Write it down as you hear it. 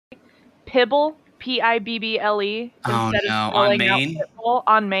Pibble, Pibble, Oh instead no, of on spelling out Maine. Pitbull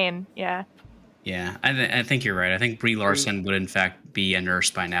on Maine. Yeah. Yeah, I think you're right. I think Brie Larson would in fact be a nurse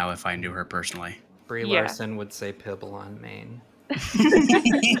by now if I knew her personally. Brie Yeah. Larson would say Pibble on Maine.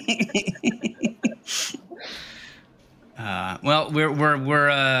 Well,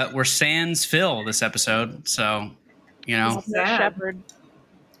 we're sans Phil this episode, so you know Shepherd.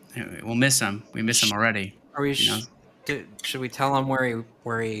 we'll miss him. We miss him already. Are we? You know? Should we tell him where he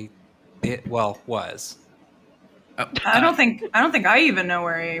was? I don't think I even know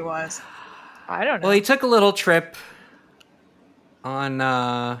where he was. I don't know. Well, he took a little trip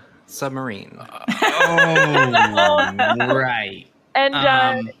on Submarine. Right.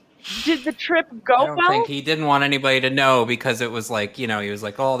 And did the trip go I don't well? think he didn't want anybody to know because it was like, he was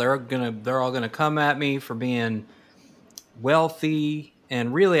like, oh, they're all gonna come at me for being wealthy,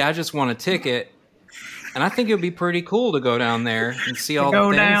 and really, I just want a ticket. And I think it would be pretty cool to go down there and see all the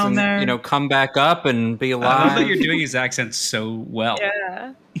things, and come back up and be alive. I love that you're doing his accent so well.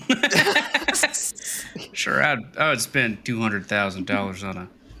 Yeah. Sure, I would spend $200,000 on a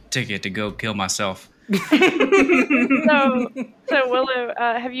ticket to go kill myself. So Willow,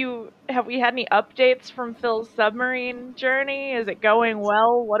 have we had any updates from Phil's submarine journey? Is it going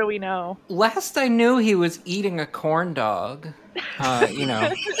well? What do we know? Last I knew, he was eating a corn dog.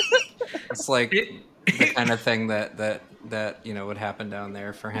 It's like the kind of thing that would happen down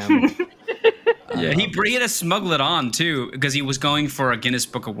there for him. Yeah, he had to smuggle it on too because he was going for a Guinness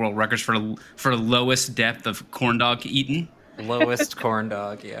Book of World Records for lowest depth of corn dog eaten. Lowest corn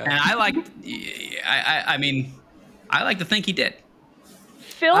dog, yeah. And I like to think he did.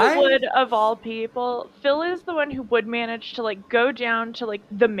 Phil would, of all people, Phil is the one who would manage to go down to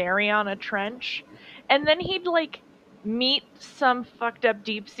the Mariana Trench, and then he'd meet some fucked up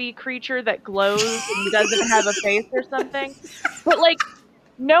deep sea creature that glows and doesn't have a face or something. But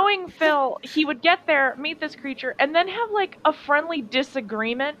knowing Phil, he would get there, meet this creature, and then have a friendly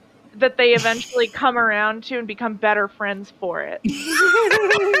disagreement that they eventually come around to and become better friends for it.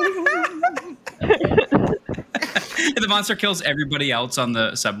 The monster kills everybody else on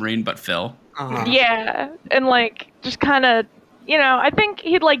the submarine but Phil. Uh-huh. Yeah, and just kind of, I think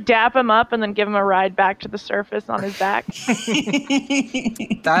he'd dap him up and then give him a ride back to the surface on his back.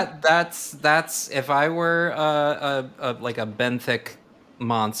 That's if I were a benthic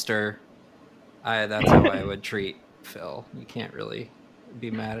monster, that's how I would treat Phil. You can't really be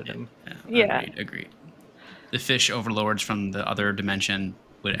mad at him. Yeah. Agreed. The fish overlords from the other dimension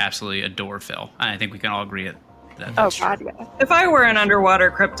would absolutely adore Phil. I think we can all agree that. Oh God, yeah. If I were an underwater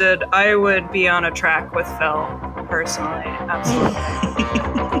cryptid, I would be on a track with Phil, personally. Absolutely.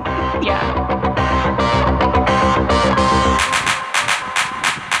 Yeah.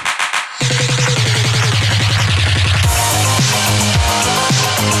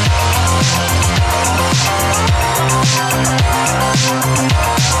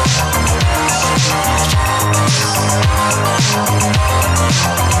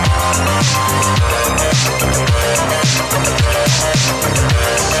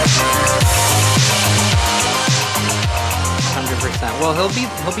 100%. Well,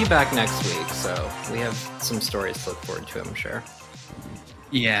 he'll be back next week, so we have some stories to look forward to, I'm sure.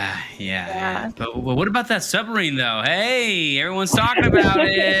 Yeah. But what about that submarine, though? Hey, everyone's talking about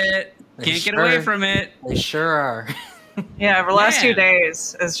it. Can't get away from it. They sure are. Yeah, the last 2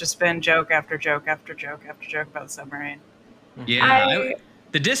 days has just been joke after joke after joke after joke about the submarine. Yeah.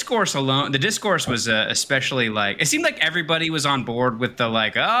 The discourse was especially it seemed like everybody was on board with the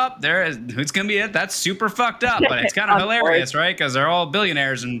who's going to be it? That's super fucked up, but it's kind of hilarious, right? Because they're all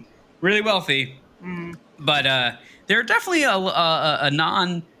billionaires and really wealthy. Mm. But there are definitely a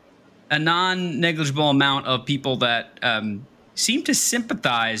non-negligible amount of people that seem to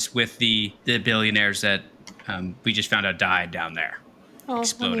sympathize with the billionaires that we just found out died down there.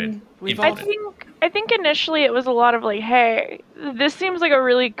 Exploded. I think initially it was a lot of hey, this seems like a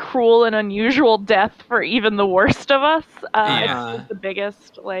really cruel and unusual death for even the worst of us. It was the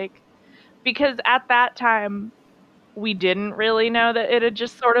biggest, because at that time we didn't really know that it had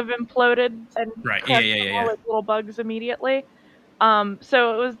just sort of imploded and crushed all its little bugs immediately.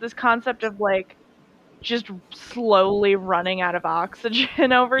 So it was this concept of just slowly running out of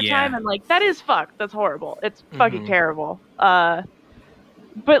oxygen over time, and that is fucked. That's horrible. It's fucking terrible. But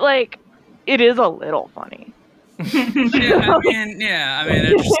it is a little funny. I mean,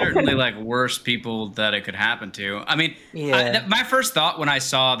 there's certainly worse people that it could happen to. I mean, my first thought when I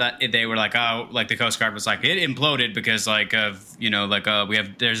saw that they were the Coast Guard was it imploded because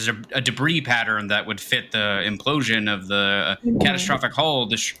there's a debris pattern that would fit the implosion of the catastrophic hull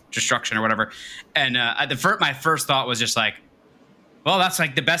destruction or whatever. And my first thought was just Well, that's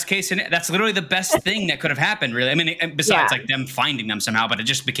like the best case. That's literally the best thing that could have happened, really. I mean, besides like them finding them somehow, but it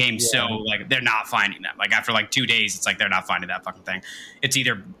just became so like they're not finding them. Like after like 2 days, it's like they're not finding that fucking thing. It's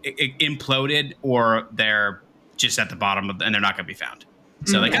either it imploded or they're just at the bottom and they're not going to be found.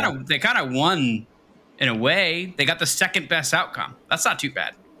 So they kind of won in a way. They got the second best outcome. That's not too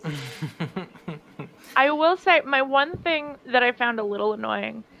bad. I will say my one thing that I found a little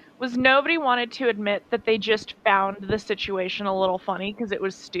annoying was nobody wanted to admit that they just found the situation a little funny because it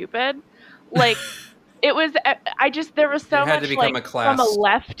was stupid. Like, it was, there was so much, like, from a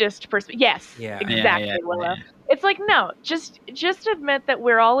leftist perspective. Yes, exactly, Willow. It's like, no, just admit that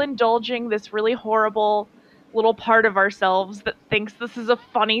we're all indulging this really horrible little part of ourselves that thinks this is a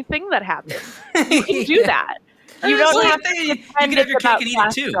funny thing that happened. You can do that. You don't have to you can have your cake and eat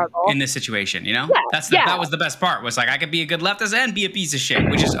it too in this situation, you know? That was the best part. Was like I could be a good leftist and be a piece of shit,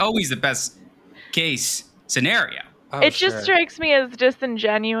 which is always the best case scenario. It just strikes me as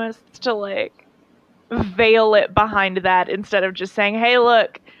disingenuous to like veil it behind that instead of just saying, "Hey,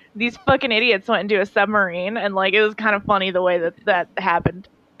 look, these fucking idiots went into a submarine," and like it was kind of funny the way that happened.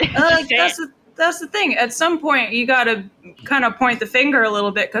 That's the thing. At some point, you got to kind of point the finger a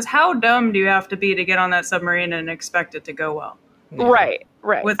little bit, because how dumb do you have to be to get on that submarine and expect it to go well? Yeah.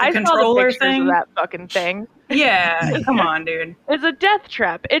 Right. With the controller thing, of that fucking thing. Yeah, come on, dude. It's a death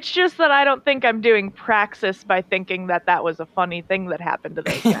trap. It's just that I don't think I'm doing praxis by thinking that was a funny thing that happened to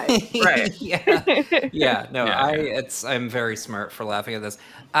those guys. Right. Yeah. No, I'm very smart for laughing at this.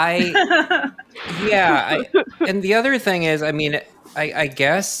 And the other thing is, I mean, I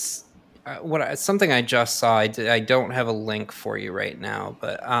guess. Something I just saw. I don't have a link for you right now,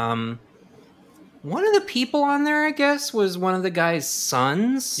 but one of the people on there, I guess, was one of the guy's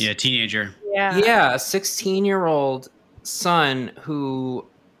sons. Yeah, teenager. Yeah, a 16-year-old son who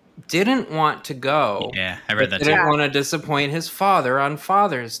didn't want to go. Yeah, I read that. Didn't want to disappoint his father on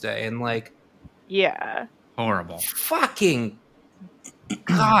Father's Day, and like, horrible. Fucking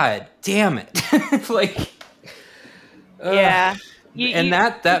God damn it! Like, yeah.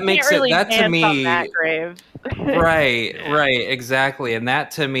 That makes really it that to me on that grave. right, exactly, and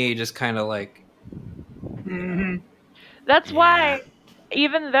that to me just kind of like. That's why,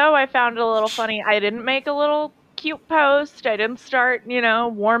 even though I found it a little funny, I didn't make a little cute post. I didn't start,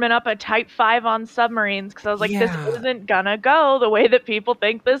 warming up a Type 5 on submarines because I was like, this isn't gonna go the way that people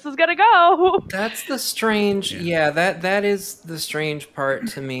think this is gonna go. That's the strange. That is the strange part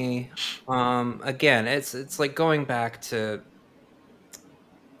to me. Again, it's like going back to.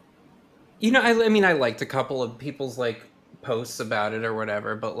 I mean, I liked a couple of people's like posts about it or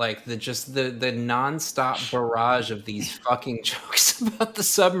whatever, but like the nonstop barrage of these fucking jokes about the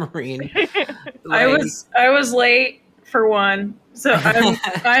submarine. Like, I was late for one, so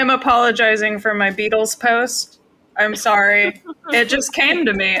I am apologizing for my Beatles post. I'm sorry. It just came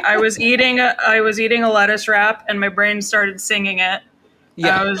to me. I was eating a lettuce wrap, and my brain started singing it.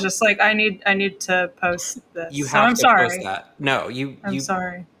 I was just like, I need to post this. You have to post that. No, I'm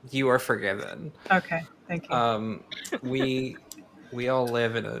sorry. You are forgiven. Okay, thank you. We all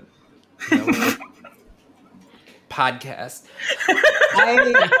live in a podcast. I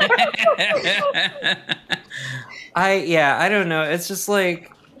don't know. It's just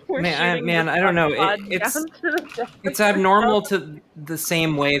like man, I don't know. It's abnormal to the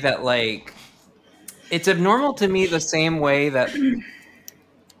same way that like it's abnormal to me the same way that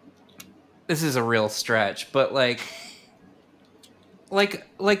this is a real stretch, but like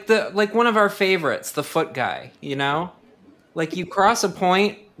one of our favorites, the foot guy, like you cross a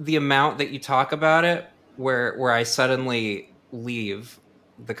point, the amount that you talk about it, where I suddenly leave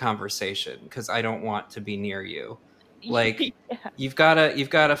the conversation because I don't want to be near you. Like you've got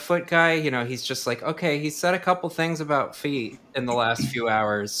a foot guy, he's just like, okay, he said a couple things about feet in the last few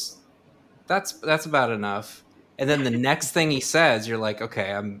hours. That's about enough. And then the next thing he says, you're like,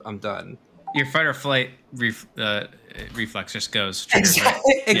 okay, I'm done. Your fight or flight reflex just goes.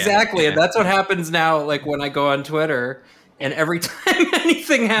 Exactly. And that's what happens now. Like when I go on Twitter and every time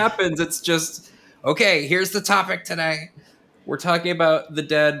anything happens, it's just, okay, here's the topic today. We're talking about the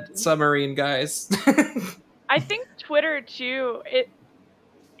dead submarine guys. I think Twitter too,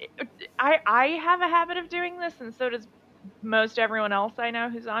 I have a habit of doing this, and so does most everyone else I know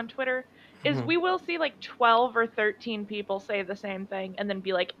who's on Twitter. Is we will see like 12 or 13 people say the same thing and then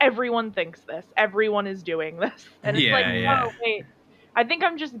be like, everyone thinks this, everyone is doing this. And it's oh, wait, I think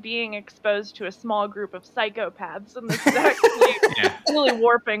I'm just being exposed to a small group of psychopaths, and this is actually really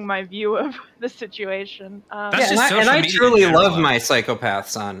warping my view of the situation. I truly love my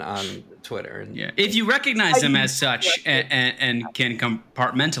psychopaths on Twitter. If you recognize them as such and can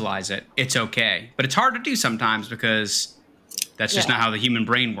compartmentalize it, it's okay. But it's hard to do sometimes because That's just not how the human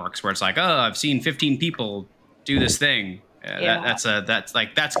brain works, where it's like, oh, I've seen 15 people do this thing. That's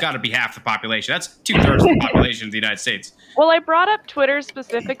got to be half the population. That's 2/3 of the population of the United States. Well, I brought up Twitter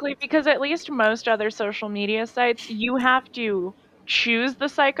specifically because at least most other social media sites, you have to choose the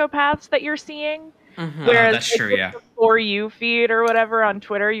psychopaths that you're seeing. Whereas that's true, yeah. The For You feed or whatever on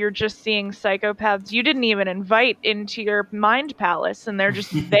Twitter, you're just seeing psychopaths you didn't even invite into your mind palace, and they're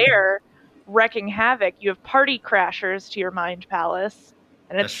just there wrecking havoc. You have party crashers to your mind palace,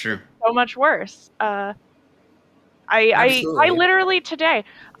 and it's so much worse. I literally today,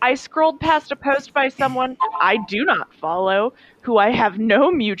 I scrolled past a post by someone I do not follow, who I have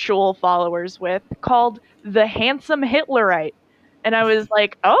no mutual followers with, called The Handsome Hitlerite. And I was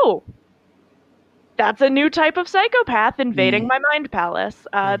like, oh, that's a new type of psychopath invading my mind palace.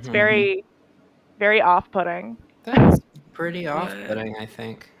 It's very, very off-putting. That's pretty off-putting, I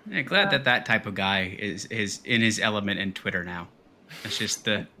think. Yeah, glad that type of guy is in his element in Twitter now. That's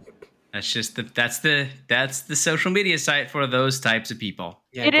the social media site for those types of people.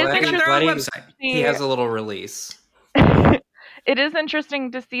 Yeah, it is interesting. He has a little release. It is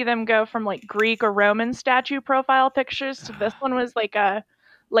interesting to see them go from like Greek or Roman statue profile pictures to this one was like a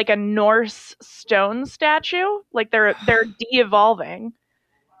Norse stone statue. Like they're de-evolving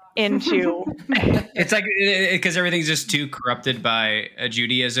into. It's like because everything's just too corrupted by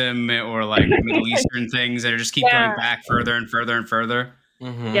Judaism or like Middle Eastern things that just keep going back further and further and further.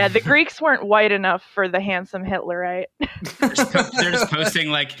 Mm-hmm. Yeah, the Greeks weren't white enough for the handsome Hitlerite. They're just posting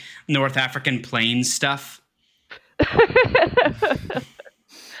like North African plains stuff.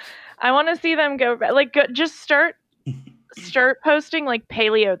 I want to see them go like just start posting like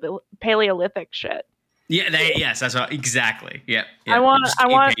Paleolithic shit. Yeah, yes, that's what, exactly. Yeah, I want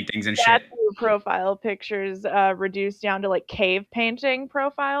paintings and shit. Shit. Profile pictures reduced down to like cave painting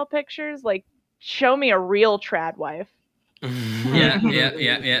profile pictures. Like, show me a real trad wife.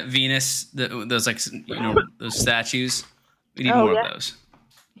 Yeah. Venus, those like those statues. We need more of those.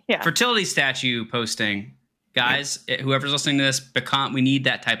 Yeah. Fertility statue posting, guys. Whoever's listening to this, we need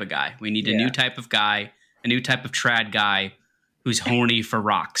that type of guy. We need a new type of guy, a new type of trad guy who's horny for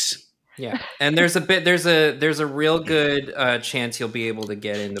rocks. Yeah, and there's a real good chance you'll be able to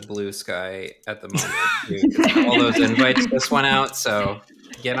get into Blue Sky at the moment. All those invites just went out, so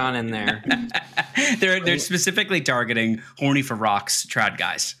get on in there. They're specifically targeting horny for rocks trad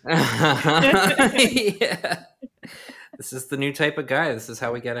guys. Yeah. This is the new type of guy. This is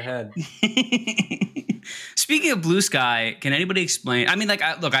how we get ahead. Speaking of Blue Sky, can anybody explain? I mean, like,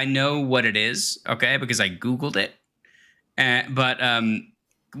 I know what it is, okay, because I Googled it. But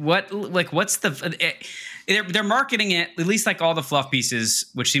what's the? They're marketing it, at least like all the fluff pieces,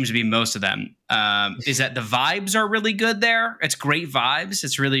 which seems to be most of them. Is that the vibes are really good there? It's great vibes.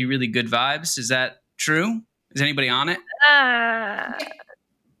 It's really, really good vibes. Is that true? Is anybody on it?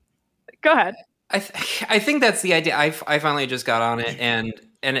 Go ahead. I think that's the idea. I finally just got on it, and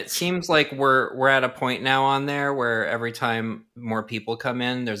it seems like we're at a point now on there where every time more people come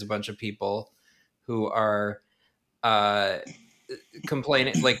in, there's a bunch of people who are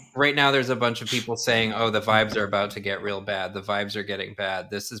complaining. Like right now, there's a bunch of people saying, "Oh, the vibes are about to get real bad. The vibes are getting bad.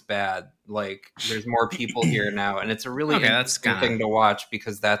 This is bad." Like there's more people here now, and it's a really interesting thing to watch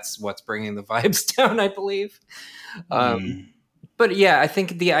because that's what's bringing the vibes down, I believe. But yeah, I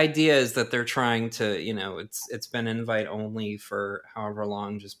think the idea is that they're trying to, it's been invite only for however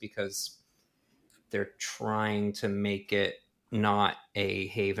long, just because they're trying to make it not a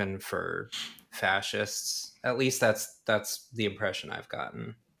haven for fascists. At least that's the impression I've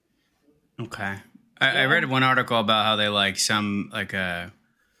gotten. Okay, I read one article about how they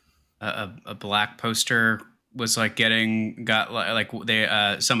a black poster was somebody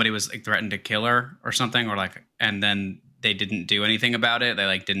was like threatened to kill her or something, or like, and then they didn't do anything about it. They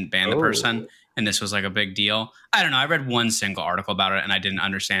like didn't ban the person, and this was like a big deal. I don't know. I read one single article about it, and I didn't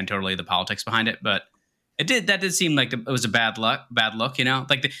understand totally the politics behind it, but that did seem like it was a bad look.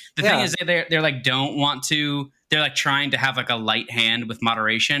 Like the thing is they're like don't want to. They're like trying to have like a light hand with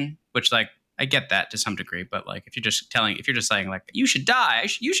moderation, which like I get that to some degree, but like if you're just saying like you should die,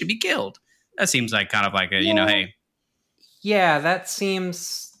 you should be killed. That seems like kind of like a hey. Yeah, that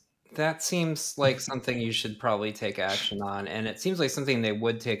seems like something you should probably take action on, and it seems like something they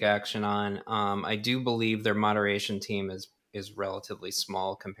would take action on. I do believe their moderation team is relatively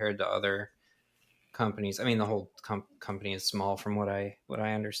small compared to other companies. I mean, the whole company is small from what I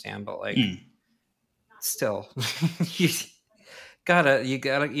understand, but like still, you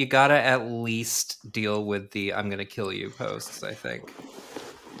gotta at least deal with the "I'm gonna kill you" posts. I think.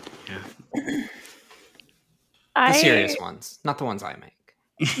 Yeah. The serious ones, not the ones I make.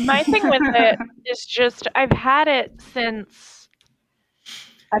 My thing with it is just I've had it since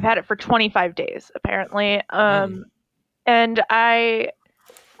I've had it for 25 days, apparently. And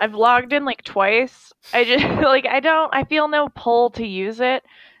I've logged in like twice. I just like I feel no pull to use it.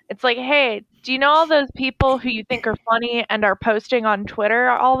 It's like, hey, do you know all those people who you think are funny and are posting on Twitter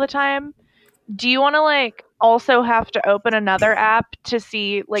all the time? Do you want to like also have to open another app to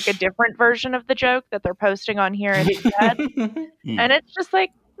see like a different version of the joke that they're posting on here instead? And it's just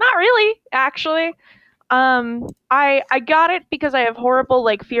like, not really, actually. I got it because I have horrible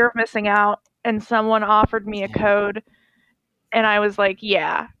like fear of missing out, and someone offered me a code, and I was like,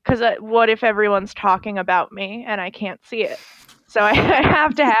 yeah, because what if everyone's talking about me and I can't see it? So I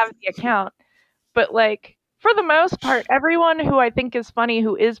have to have the account. But like, for the most part, everyone who I think is funny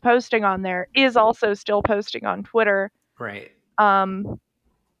who is posting on there is also still posting on Twitter. Right.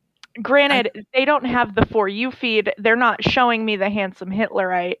 Granted, they don't have the For You feed. They're not showing me the handsome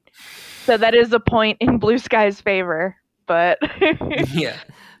Hitlerite. So that is a point in Blue Sky's favor. But yeah,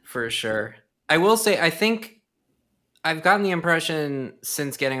 for sure. I will say, I think I've gotten the impression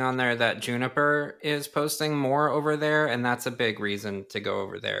since getting on there that Juniper is posting more over there, and that's a big reason to go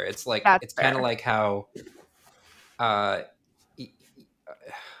over there. It's like it's kind of like how,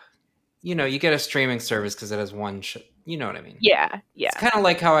 you know, you get a streaming service because it has one show. You know what I mean? Yeah. It's kind of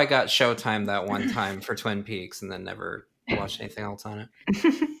like how I got Showtime that one time for Twin Peaks and then never watched anything else on it.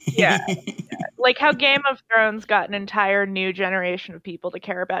 Yeah. Like how Game of Thrones got an entire new generation of people to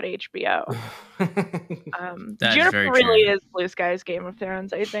care about HBO. Juniper really is Blue Sky's Game of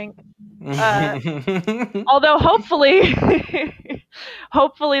Thrones, I think. Although hopefully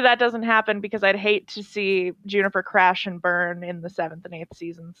that doesn't happen, because I'd hate to see Juniper crash and burn in the 7th and 8th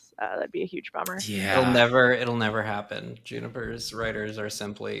seasons. That'd be a huge bummer. Yeah, it'll never happen. Juniper's writers are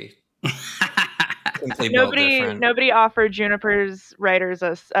simply nobody offered Juniper's writers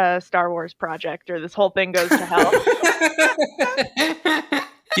a Star Wars project, or this whole thing goes to hell.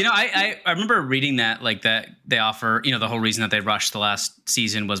 You know, I remember reading that, like, that they offer, you know, the whole reason that they rushed the last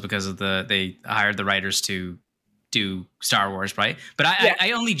season was because of they hired the writers to do Star Wars, right? But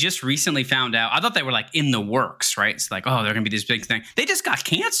I only just recently found out. I thought they were like in the works, right? It's like, oh, they're gonna be this big thing. They just got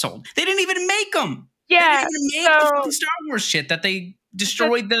canceled. They didn't even make them. Yeah, they didn't even make the Star Wars shit that they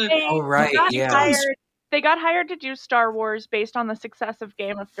destroyed They got hired to do Star Wars based on the success of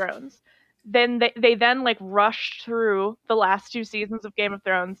Game of Thrones. Then they then like rushed through the last 2 seasons of Game of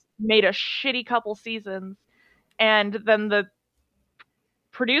Thrones, made a shitty couple seasons, and then the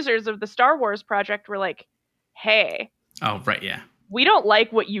producers of the Star Wars project were like, hey. Oh, right, yeah. We don't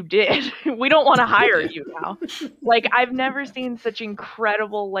like what you did. We don't want to hire you now. Like, I've never seen such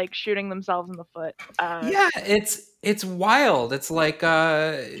incredible, like, shooting themselves in the foot. Yeah, it's wild. It's like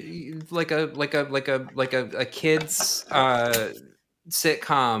a kid's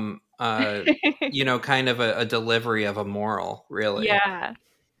sitcom. You know, kind of a delivery of a moral, really. Yeah.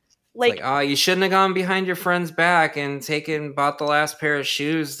 Like, oh, you shouldn't have gone behind your friend's back and bought the last pair of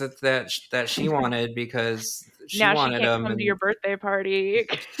shoes that she wanted because she wanted she can't them. Come to your birthday party.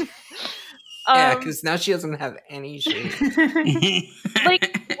 Yeah, because now she doesn't have any shoes.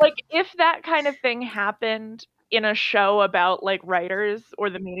 like if that kind of thing happened in a show about like writers or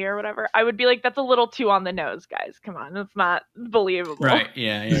the media or whatever, I would be like, that's a little too on the nose, guys. Come on, it's not believable. Right?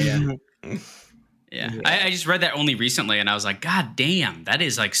 Yeah. Yeah. I just read that only recently, and I was like, God damn, that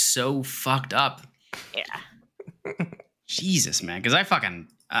is like so fucked up. Yeah. Jesus, man, because I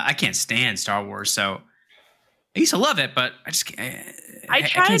can't stand Star Wars, so I used to love it, but I just I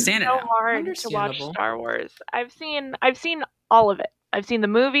can't stand so it now. hard to watch Star Wars. I've seen all of it. I've seen the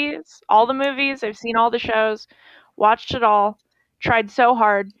movies, all the movies. I've seen all the shows, watched it all, tried so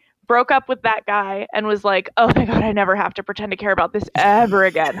hard. Broke up with that guy and was like, oh my God, I never have to pretend to care about this ever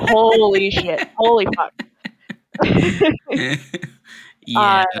again. Holy shit. Holy fuck.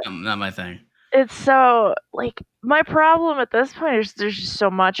 Yeah, not my thing. It's so, like, my problem at this point is there's just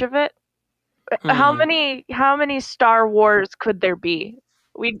so much of it. How many Star Wars could there be?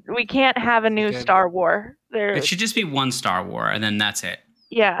 We can't have a new Star War. It should just be one Star War, and then that's it.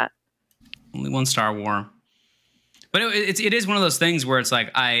 Yeah. Only one Star War. But it is one of those things where it's like,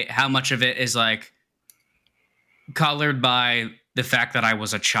 how much of it is like colored by the fact that I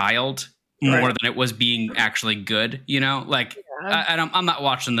was a child more than it was being actually good, you know? Like, I'm not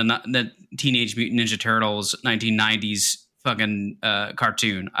watching the Teenage Mutant Ninja Turtles 1990s fucking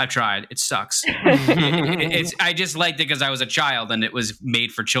cartoon. I tried. It sucks. I just liked it because I was a child and it was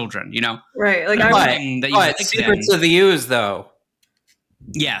made for children, you know? Right. Like, Secrets of the Ooze, though.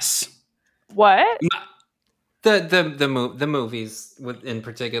 Yes. What? The movies, in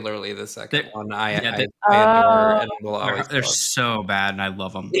particularly the second one, I adore and will always. They're so bad, and I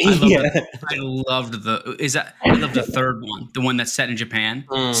love them. I loved the third one, the one that's set in Japan.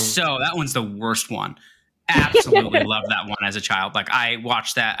 So that one's the worst one. Absolutely loved that one as a child. Like I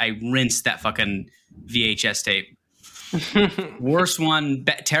watched that, I rinsed that fucking VHS tape. Worst one,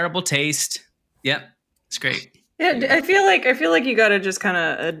 terrible taste. Yep, it's great. Yeah, I feel like you got to just kind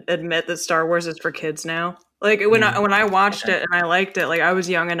of admit that Star Wars is for kids now. Like when I watched it and I liked it, like I was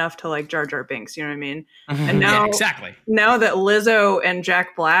young enough to like Jar Jar Binks, you know what I mean? And now, exactly. Now that Lizzo and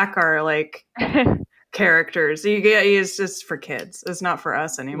Jack Black are like characters, it's just for kids. It's not for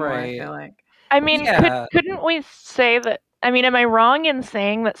us anymore. Right. I feel like. I mean, couldn't we say that? I mean, am I wrong in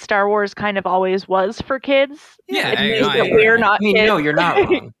saying that Star Wars kind of always was for kids? Yeah, we're not. I mean, kids. No, you're not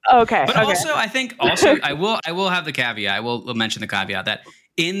wrong. Okay, but also, I think I will have the caveat. I will mention the caveat that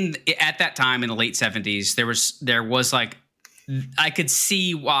at that time in the late 70s, there was like, I could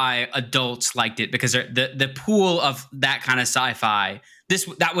see why adults liked it because the pool of that kind of sci-fi.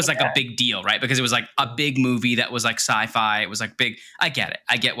 That was like a big deal, right? Because it was like a big movie that was like sci-fi. It was like big. I get it.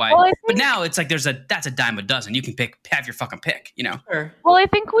 I get why. But now it's like that's a dime a dozen. You can have your fucking pick, you know? Sure. Well, I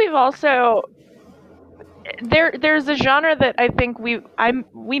think we've also there's a genre that I think we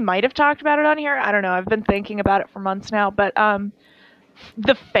might have talked about it on here. I don't know. I've been thinking about it for months now, but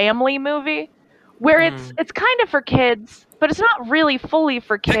the family movie where it's kind of for kids, but it's not really fully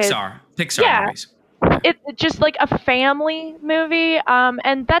for kids. Pixar movies. It's just like a family movie,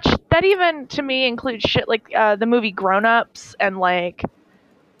 and that even to me includes shit like the movie Grown Ups and like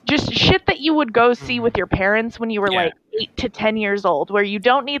just shit that you would go see with your parents when you were like 8 to 10 years old, where you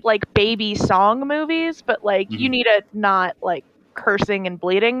don't need like baby song movies, but like you need a not like cursing and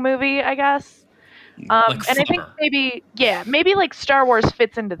bleeding movie, I guess. Like and I think maybe like Star Wars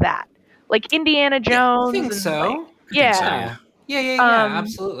fits into that, like Indiana Jones. I think so. Like, Yeah,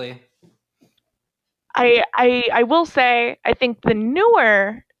 absolutely. I will say, I think the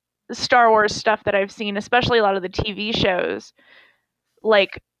newer Star Wars stuff that I've seen, especially a lot of the TV shows,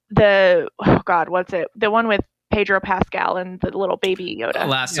 like the one with Pedro Pascal and the little baby Yoda.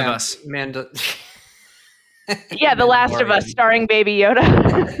 Last of Us. The Last of Us, starring Baby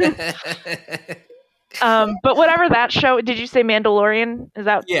Yoda. But whatever that show, did you say Mandalorian? Is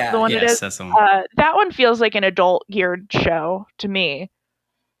that the one it is? That's the one. That one feels like an adult geared show to me.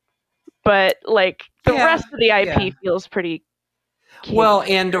 But like the rest of the IP feels pretty cute. Well,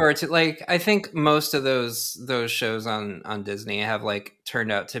 Andor, like I think most of those shows on Disney have like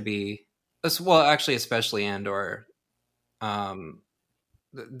turned out to be actually especially Andor.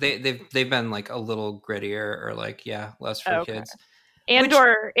 They've been like a little grittier or like less for kids.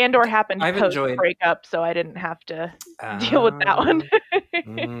 Andor happened post breakup, so I didn't have to deal with that one.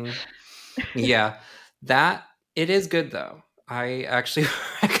 That it is good though. I actually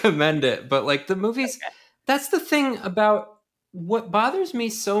recommend it, but like the movies, that's the thing about what bothers me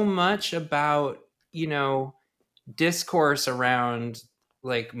so much about, discourse around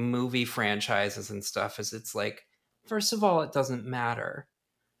like movie franchises and stuff is it's like, first of all, it doesn't matter.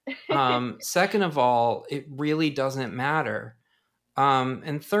 Second of all, it really doesn't matter.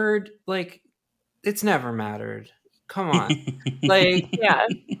 And third, like it's never mattered. Come on. Like,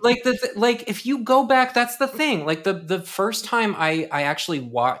 like if you go back, that's the thing. Like the first time I actually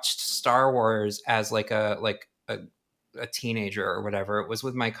watched Star Wars as like a teenager or whatever, it was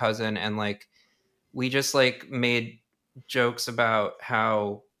with my cousin. And like, we just like made jokes about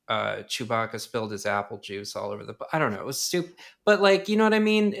how Chewbacca spilled his apple juice all over I don't know. It was stupid, but like, you know what I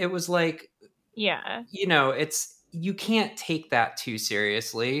mean? It was like, you can't take that too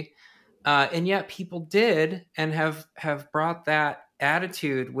seriously. And yet people did and have brought that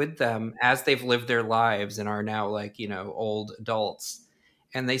attitude with them as they've lived their lives and are now like, old adults.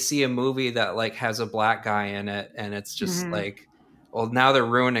 And they see a movie that like has a black guy in it and it's just like, well, now they're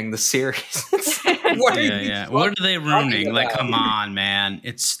ruining the series. What are they ruining? Like, come on, man.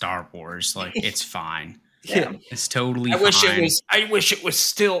 It's Star Wars. Like, it's fine. Yeah. It's totally fine. I wish it was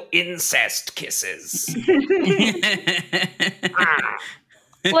still incest kisses.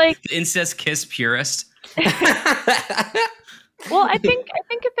 Like incest kiss purist. Well, I think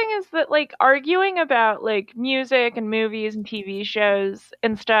the thing is that like arguing about like music and movies and TV shows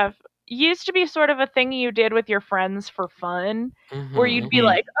and stuff used to be sort of a thing you did with your friends for fun, where you'd be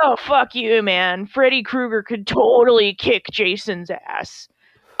like, "Oh, fuck you, man. Freddy Krueger could totally kick Jason's ass."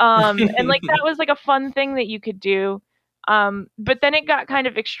 And like that was like a fun thing that you could do. But then it got kind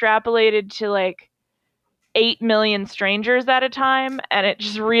of extrapolated to like 8 million strangers at a time, and it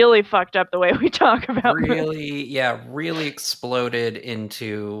just really fucked up the way we talk about really exploded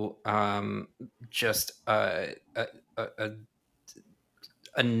into just a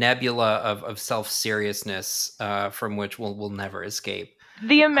nebula of self-seriousness from which we'll never escape.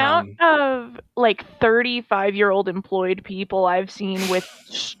 The amount of like 35-year-old employed people I've seen with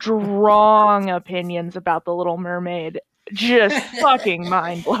strong opinions about The Little Mermaid, just fucking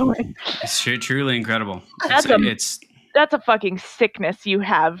mind-blowing. It's truly incredible. That's a fucking sickness you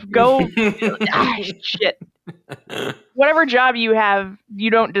have. Go shit. Whatever job you have, you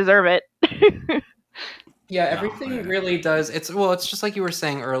don't deserve it. Yeah, everything really does. It's just like you were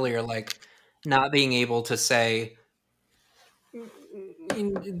saying earlier, like not being able to say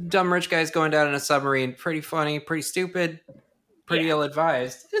dumb rich guys going down in a submarine, pretty funny, pretty stupid, pretty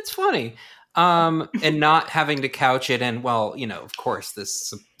ill-advised. It's funny. And not having to couch it in, well, of course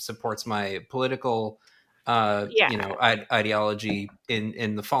this supports my political ideology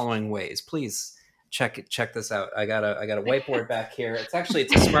in the following ways. Please check this out. I got a whiteboard back here. It's a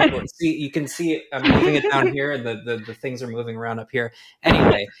smartboard. See, you can see it. I'm moving it down here, and the things are moving around up here.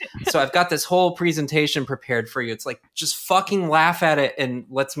 Anyway, so I've got this whole presentation prepared for you. It's like, just fucking laugh at it and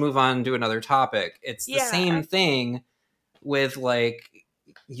let's move on to another topic. It's the same thing with like,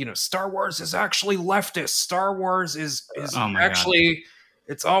 Star Wars is actually leftist. Star Wars is actually,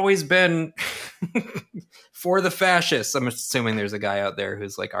 it's always been for the fascists. I'm assuming there's a guy out there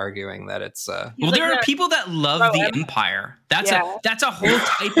who's like arguing that it's there are people that love the Empire. That's a whole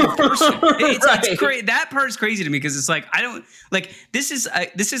type of person. It's great. That part is crazy to me because it's like, I don't like, this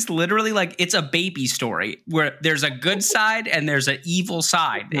is literally like, it's a baby story where there's a good side and there's an evil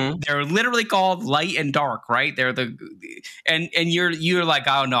side. Mm-hmm. They're literally called light and dark, right? They're and you're like,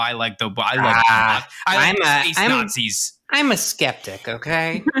 oh no, I like space Nazis. I'm a skeptic,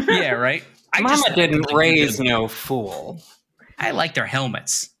 okay? Yeah, right. Mama didn't raise no fool. I like their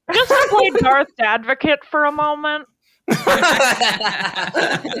helmets. Just to play Darth's advocate for a moment.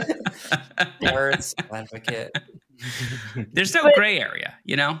 Darth's advocate. There's no gray area,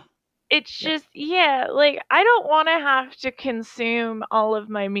 It's just, like, I don't want to have to consume all of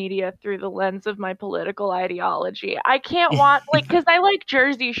my media through the lens of my political ideology. I can't want, like, because I like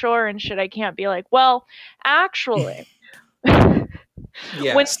Jersey Shore and shit, I can't be like, well, actually...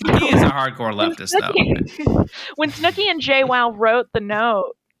 Yeah, Snooki is a hardcore leftist, though. When Snooki and JWoww wrote the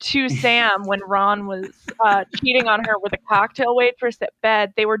note to Sam when Ron was cheating on her with a cocktail waitress at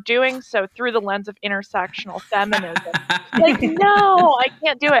bed, they were doing so through the lens of intersectional feminism. Like, no, I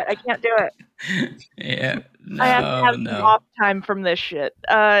can't do it. Yeah, I have to have some off time from this shit.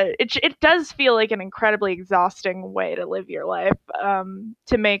 It does feel like an incredibly exhausting way to live your life,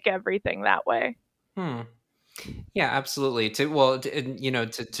 to make everything that way. Yeah, absolutely. To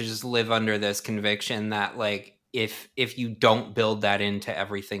just live under this conviction that like if you don't build that into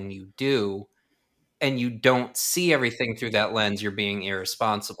everything you do and you don't see everything through that lens, you're being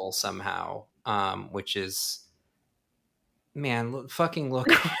irresponsible somehow. Which is, man, fucking look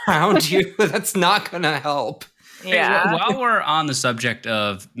around you. That's not gonna help. Yeah. Hey, while we're on the subject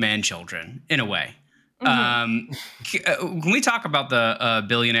of man children, in a way, can we talk about the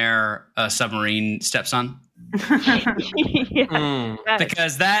billionaire submarine stepson?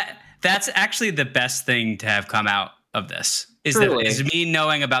 Because that's actually the best thing to have come out of this is me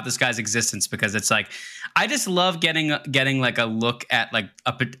knowing about this guy's existence, because it's like I just love getting like a look at like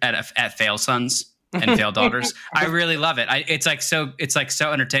at fail sons and fail daughters. I really love it. It's so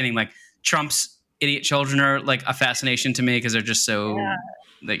entertaining. Like Trump's idiot children are like a fascination to me because they're just so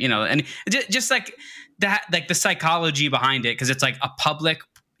and just like that, like the psychology behind it, because it's like a public.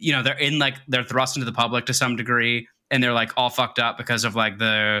 They're thrust into the public to some degree, and they're like all fucked up because of like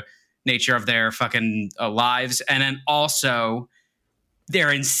the nature of their fucking lives, and then also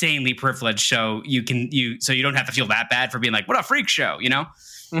they're insanely privileged. So you don't have to feel that bad for being like, what a freak show,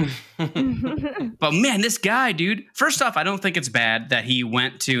 But man, this guy, dude. First off, I don't think it's bad that he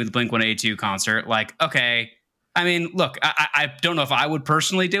went to the Blink-182 concert. Like, okay, I mean, look, I don't know if I would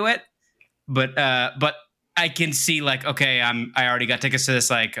personally do it, but I can see like, okay, I already got tickets to this.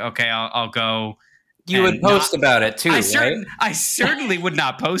 Like, okay, I'll go. You would post about it too, right? I certainly would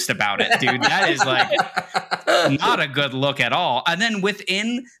not post about it, dude. That is like not a good look at all. And then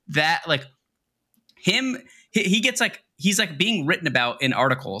within that, like he gets like, he's like being written about in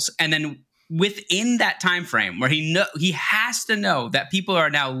articles. And then within that time frame where he has to know that people are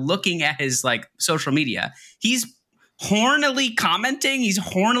now looking at his like social media, he's hornily commenting. He's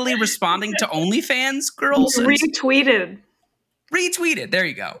hornily responding to OnlyFans girls. Retweeted. There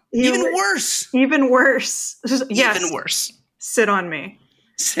you go. Even worse. Yes. Even worse. Sit on me.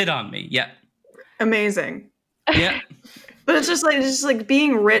 Yeah. Amazing. Yeah. But it's just like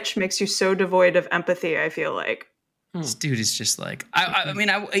being rich makes you so devoid of empathy, I feel like. This dude is just like,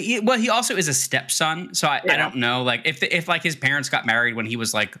 well, he also is a stepson, so I don't know, like if like his parents got married when he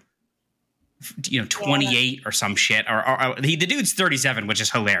was like, 28 or some shit, or the dude's 37, which is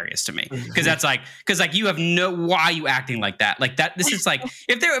hilarious to me because that's like, you have why are you acting like that? Like that, this is like,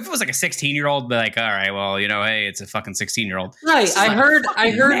 if it was like a 16-year-old, be like, all right, well, hey, it's a fucking 16-year-old. Right. I heard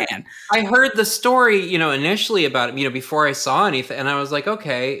the story, initially about it, before I saw anything, and I was like,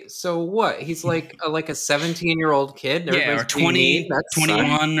 okay, so what? He's like a 17-year-old kid. Or 20,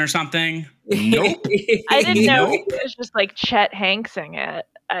 21 or something. Nope. I didn't know it was just like Chet Hanksing it.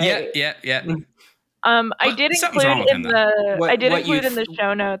 Yeah. I did include in the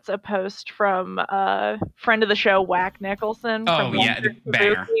show notes a post from friend of the show, Whack Nicholson. Oh yeah, the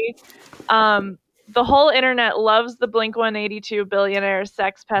banger. The whole internet loves the Blink-182 billionaire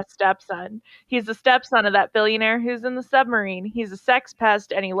sex pest stepson. He's the stepson of that billionaire who's in the submarine. He's a sex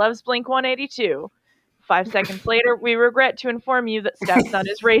pest and he loves Blink-182. 5 seconds later, we regret to inform you that stepson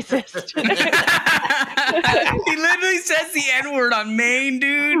is racist. He literally says the N-word on main,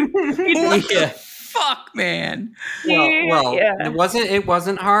 dude. What the fuck, man? It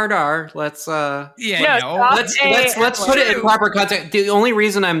wasn't hard R. Let's put it in proper context. The only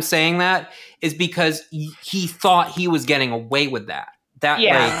reason I'm saying that is because he thought he was getting away with that.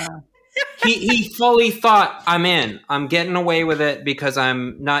 He fully thought, I'm getting away with it because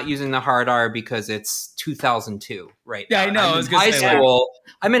I'm not using the hard R because it's 2002 right now. Yeah, I know.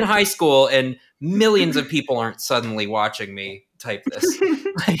 I'm in high school and millions of people aren't suddenly watching me type this.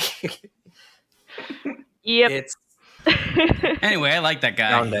 Yep. Anyway, I like that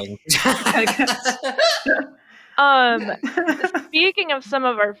guy. Speaking of some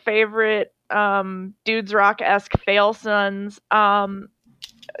of our favorite Dudes Rock-esque fail sons,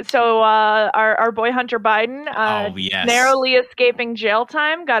 so our boy Hunter Biden, narrowly escaping jail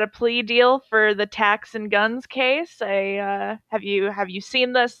time, got a plea deal for the tax and guns case. Have you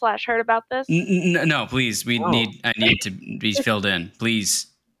seen this / heard about this? No, please. I need to be filled in, please.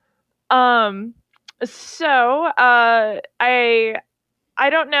 So I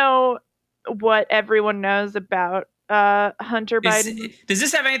don't know what everyone knows about Hunter Biden. Does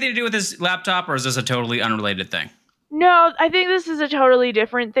this have anything to do with his laptop, or is this a totally unrelated thing? No, I think this is a totally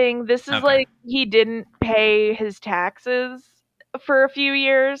different thing. This is like he didn't pay his taxes for a few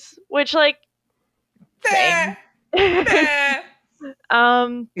years, which so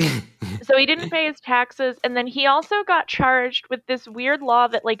he didn't pay his taxes, and then he also got charged with this weird law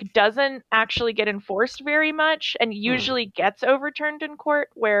that doesn't actually get enforced very much and usually gets overturned in court,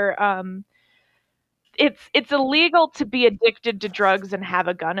 where it's illegal to be addicted to drugs and have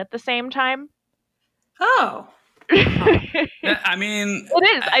a gun at the same time. Oh. I mean,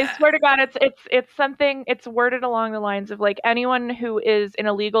 it is. I swear to God, it's something. It's worded along the lines of anyone who is an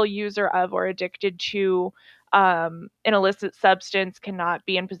illegal user of or addicted to an illicit substance cannot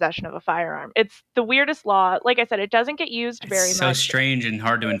be in possession of a firearm. It's the weirdest law. Like I said, it doesn't get used very much. So strange and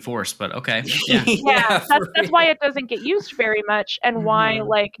hard to enforce, but okay. Yeah, that's why it doesn't get used very much, and why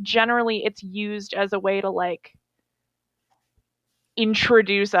generally it's used as a way to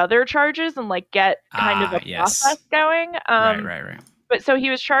introduce other charges and get kind of a process going. Right. But so he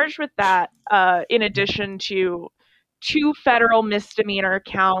was charged with that in addition to 2 federal misdemeanor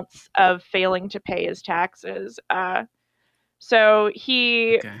counts of failing to pay his taxes. So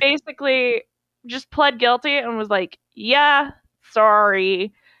he basically just pled guilty and was like, yeah,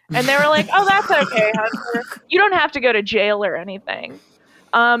 sorry. And they were like, oh, that's okay, Hunter. You don't have to go to jail or anything.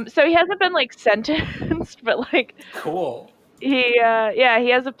 So he hasn't been sentenced, but cool. He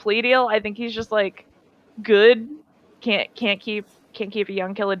has a plea deal. I think he's just good. Can't keep a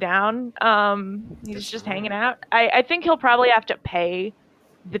young killer down. He's just hanging out. I think he'll probably have to pay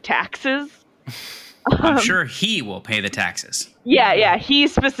the taxes. I'm sure he will pay the taxes. Yeah, he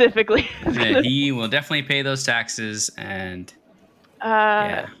specifically. He will definitely pay those taxes, and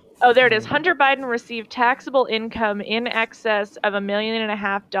Oh, there it is. Hunter Biden received taxable income in excess of $1.5 million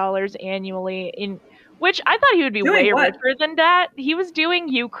annually which I thought he would be way richer than that. He was doing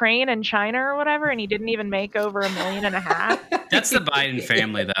Ukraine and China or whatever, and he didn't even make over $1.5 million. That's the Biden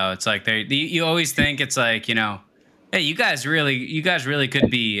family, though. It's you always think it's hey, you guys really could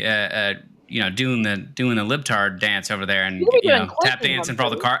be doing the libtard dance over there and tap dancing for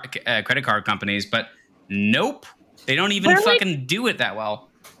all the credit card companies, but nope, they don't even fucking do it that well.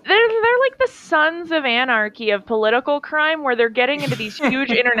 They're the sons of anarchy of political crime, where they're getting into these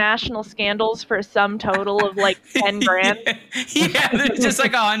huge international scandals for a sum total of $10,000. Yeah, there's just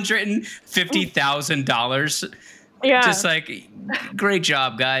 $150,000. Yeah, just great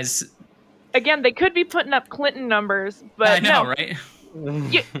job, guys. Again, they could be putting up Clinton numbers, but I know, no. Right?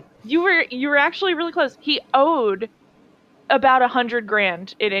 You were actually really close. He owed about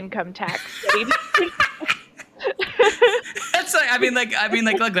 $100,000 in income tax. That's like,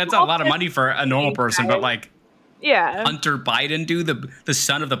 look, that's a lot of money for a normal person, but like, yeah, Hunter Biden, the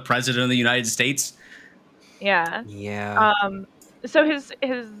son of the president of the United States. Yeah. Yeah. So his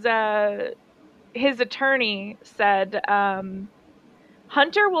attorney said,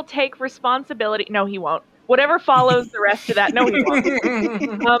 Hunter will take responsibility. No, he won't. Whatever follows the rest of that, no, he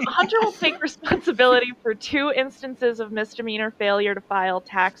won't. Hunter will take responsibility for 2 instances of misdemeanor failure to file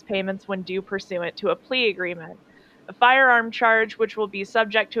tax payments when due pursuant to a plea agreement, a firearm charge which will be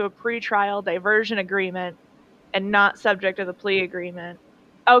subject to a pretrial diversion agreement and not subject to the plea agreement.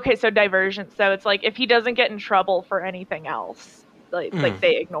 Okay, so diversion. So it's like if he doesn't get in trouble for anything else, like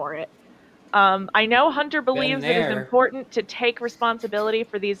they ignore it. I know Hunter believes it is important to take responsibility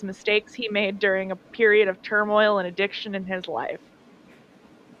for these mistakes he made during a period of turmoil and addiction in his life.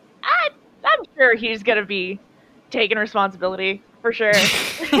 I'm sure he's going to be taking responsibility for sure.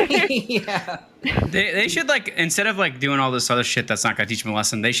 Yeah. They should, like, instead of like doing all this other shit that's not going to teach him a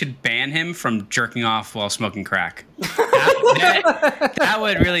lesson, they should ban him from jerking off while smoking crack. That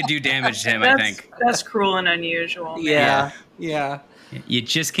would really do damage to him, I think. That's cruel and unusual. Yeah. You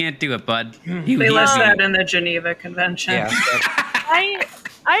just can't do it, bud. They list that in the Geneva Convention. Yeah.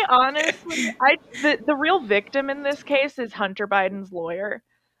 I honestly, the real victim in this case is Hunter Biden's lawyer.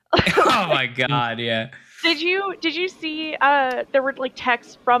 Oh my God, yeah. Did you see there were like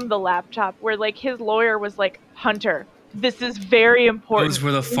texts from the laptop where like his lawyer was like, Hunter, this is very important. Those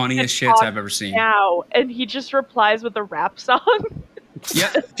were the funniest shits I've ever seen. Now, and he just replies with a rap song.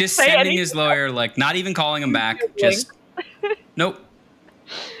 Yep, just sending his lawyer, like, not even calling him back. Just nope.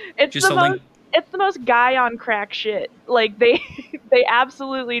 It's just it's the most guy on crack shit. Like they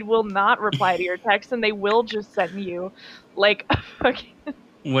absolutely will not reply to your text, and they will just send you like a fucking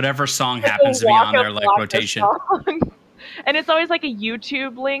whatever song happens to be on their like rotation. And it's always like a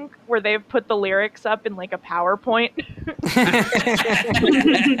YouTube link where they've put the lyrics up in like a PowerPoint.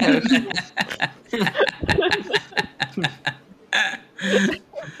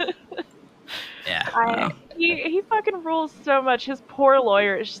 Yeah. He fucking rules so much. His poor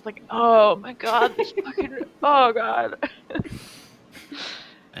lawyer is just like, oh my God, this fucking, oh God.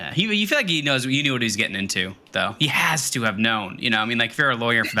 Yeah, you feel like he knew what he's getting into, though. He has to have known, you know. I mean, like if you're a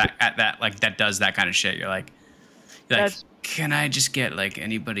lawyer for that does that kind of shit, you're like, can I just get like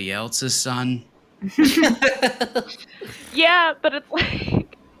anybody else's son? Yeah, but it's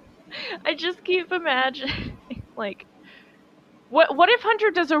like, I just keep imagining, like, what if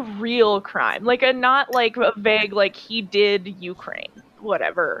Hunter does a real crime, like not like a vague like he did Ukraine,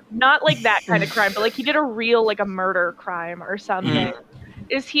 whatever, not like that kind of crime, but like he did a real like a murder crime or something.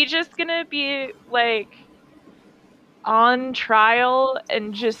 Is he just gonna be like on trial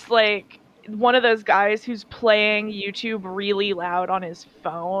and just like one of those guys who's playing YouTube really loud on his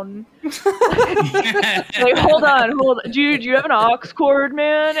phone? Like, hold on. Dude, do you have an aux cord,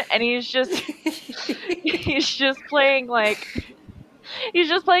 man? And he's just playing like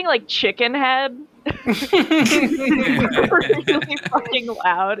Chicken Head. Really fucking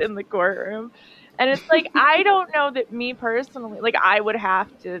loud in the courtroom. And it's like, I don't know that me personally, like, I would have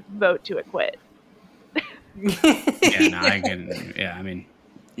to vote to acquit. I mean,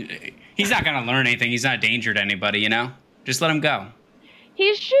 he's not going to learn anything. He's not a danger to anybody, you know? Just let him go.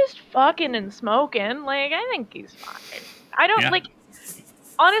 He's just fucking and smoking. Like, I think he's fine. I don't, like,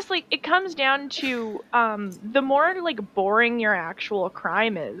 honestly, it comes down to the more, like, boring your actual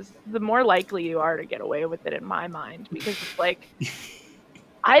crime is, the more likely you are to get away with it in my mind. Because it's like,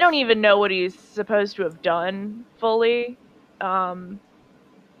 I don't even know what he's supposed to have done fully.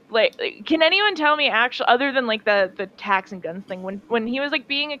 Like, can anyone tell me actually, other than like the tax and guns thing, when he was like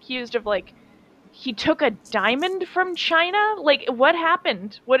being accused of like he took a diamond from China, like what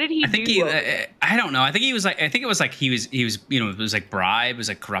happened? What did he do? I don't know. I think it was like he was you know, it was like bribe, it was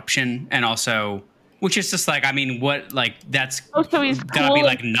like corruption, and also, which is just like, I mean, what, like that's so he's gotta be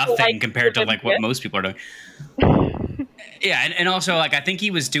like nothing compared to like what most people are doing. Yeah, and also like I think he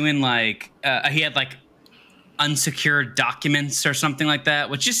was doing like he had like unsecured documents or something like that,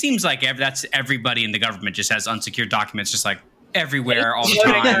 which just seems like that's everybody in the government just has unsecured documents just like everywhere all the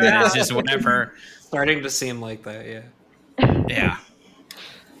time. And it's just whatever. Starting to seem like that, yeah. Yeah.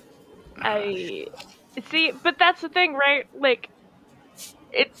 I see, but that's the thing, right? Like,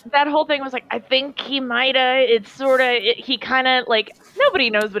 it's that whole thing was like, I think he mighta. It's sort of he kind of like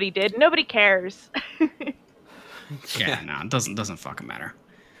nobody knows what he did. Nobody cares. Yeah, no, it doesn't fucking matter.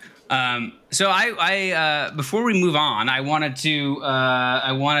 So I before we move on, I wanted to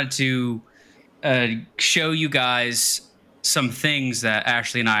show you guys some things that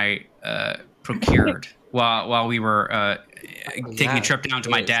Ashley and I procured while we were taking a trip down to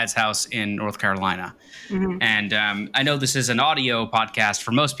my dad's house in North Carolina. Mm-hmm. And I know this is an audio podcast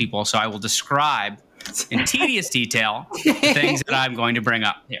for most people, so I will describe in tedious detail the things that I'm going to bring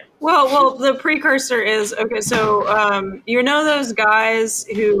up here. Well, the precursor is okay. So, you know those guys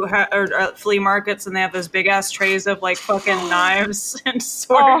who are at flea markets and they have those big ass trays of like fucking knives and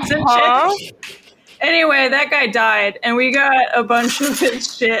swords and shit. Anyway, that guy died, and we got a bunch of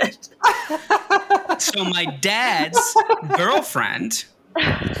his shit. So my dad's girlfriend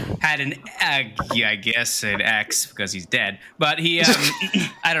had I guess an ex because he's dead, but he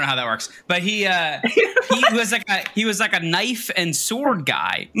I don't know how that works, but he was like a knife and sword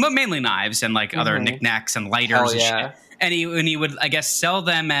guy, mainly knives and like other knickknacks and lighters and shit. And he would, I guess, sell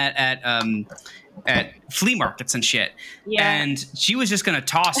them at flea markets and shit. Yeah. And she was just gonna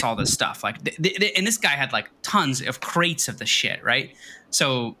toss all this stuff, like and this guy had like tons of crates of the shit, right?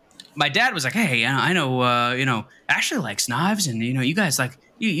 So my dad was like, "Hey, I know, Ashley likes knives, and you guys like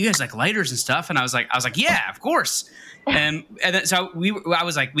you guys like lighters and stuff." And I was like, "Yeah, of course." And then so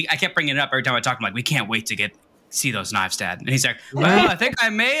I kept bringing it up every time I talked. I'm like, "We can't wait to see those knives, Dad." And he's like, "Well, I think I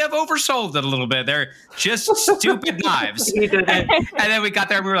may have oversold it a little bit. They're just stupid knives." And then we got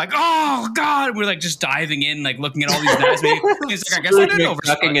there and we were like, "Oh God!" And we were like just diving in, like looking at all these knives. He's like, "I guess I did oversold."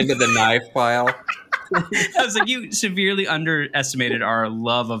 Ducking into the knife pile. I was like, you severely underestimated our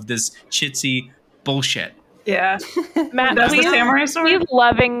love of this chitsy bullshit. Yeah. Matt, please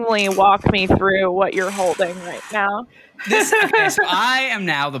lovingly walk me through what you're holding right now. So I am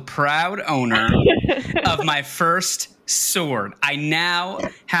now the proud owner of my first sword. I now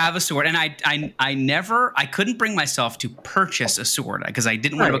have a sword, and I couldn't bring myself to purchase a sword because I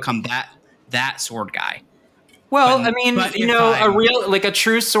didn't want to become that sword guy. Well, a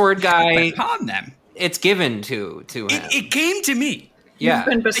true sword guy. Upon them. It's given to him. It came to me. Yeah. You've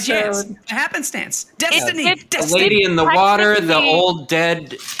been bestowed. Happenstance. Destiny. The lady in the water, the old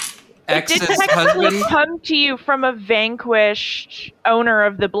dead ex's husband. Come to you from a vanquished owner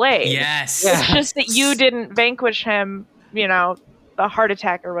of the blade. Yes. It's just that you didn't vanquish him, the heart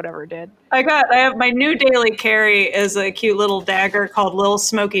attack or whatever did. I have my new daily carry is a cute little dagger called Little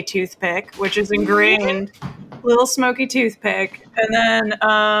Smoky Toothpick, which is ingrained. Little Smoky Toothpick. And then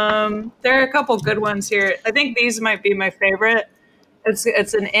there are a couple good ones here. I think these might be my favorite. It's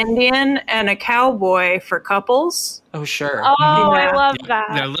an Indian and a cowboy for couples. Oh, sure. Oh, yeah. I love that.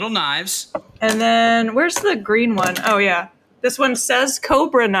 They're little knives. And then where's the green one? Oh, yeah. This one says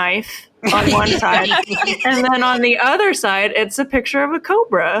Cobra knife on one side. And then on the other side, it's a picture of a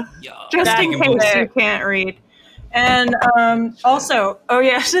cobra. Just in case you can't read. And also,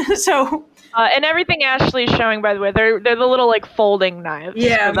 so... and everything Ashley's showing, by the way, they're the little like folding knives.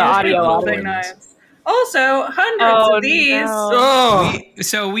 Yeah, for the audio folding knives. Also, hundreds of these. No.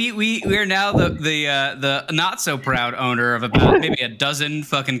 So we're now the not so proud owner of about maybe a dozen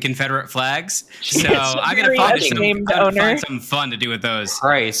fucking Confederate flags. So I'm gonna find something fun to do with those.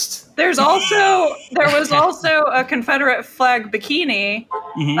 Christ. There was also a Confederate flag bikini,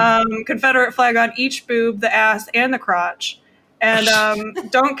 Confederate flag on each boob, the ass, and the crotch. And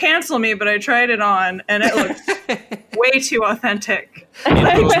don't cancel me, but I tried it on, and it looked way too authentic.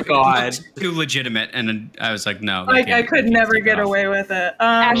 Oh, God. Too legitimate, and I was like, no. I could never get away with it.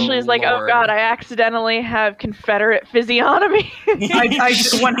 Ashley's like, oh, God, I accidentally have Confederate physiognomy. I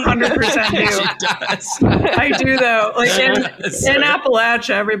 100% do. I do, though. Like in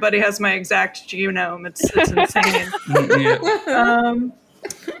Appalachia, everybody has my exact genome. It's insane.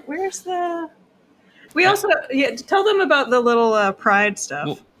 Where's the... We also tell them about the little pride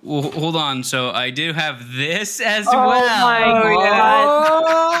stuff. Well, hold on. So I do have this as well.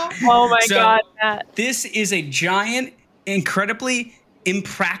 Oh my God, Matt. This is a giant, incredibly,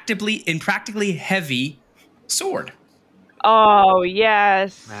 impractically heavy sword. Oh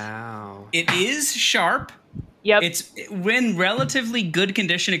yes. Wow. It is sharp. Yep. It's in relatively good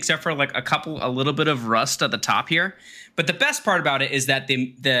condition, except for like a little bit of rust at the top here. But the best part about it is that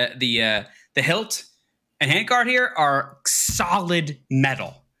the hilt and handguard here are solid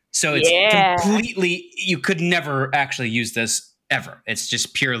metal. So it's completely, you could never actually use this ever. It's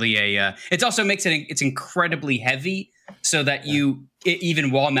just purely it also makes it's incredibly heavy so that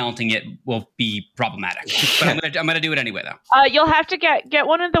even wall mounting it will be problematic. But I'm gonna do it anyway though. You'll have to get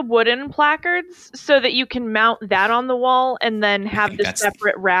one of the wooden placards so that you can mount that on the wall and then have the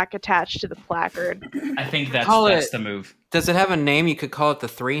separate rack attached to the placard. I think that's the move. Does it have a name? You could call it the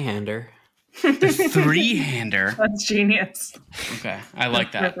three-hander. The three-hander. That's genius. Okay, I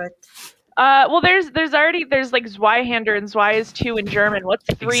like that. Perfect. Well, there's like Zweihander and Zwei is 2 in German.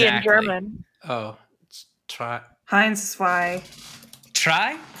 What's 3 in German? Oh, try. Heinz Zwei.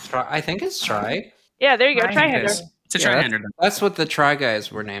 Try? I think it's try. Yeah, there you go. Tryhander. It's a Tri-hander. That's what the Try Guys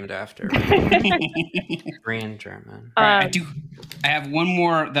were named after. Green German. I have one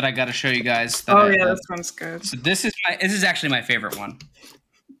more that I got to show you guys. This one's good. So this is actually my favorite one.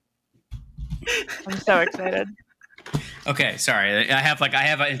 I'm so excited. Okay, sorry. I have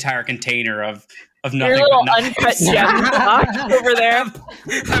an entire container of nothing. Your little uncut gem box over there. I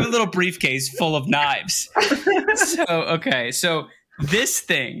have a little briefcase full of knives. So this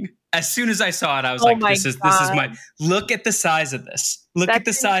thing. As soon as I saw it, I was this is my. Look at the size of this. Look at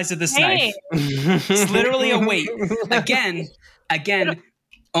the size of this knife. It's literally a weight. Again,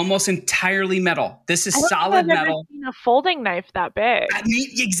 almost entirely metal. This is solid metal. I've never seen a folding knife that big. I mean,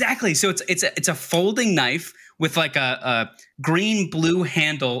 exactly. So it's a folding knife with like a green blue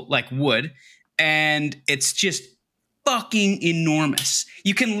handle, like wood, and it's just fucking enormous.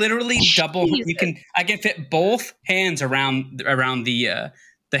 You can literally double. I can fit both hands around the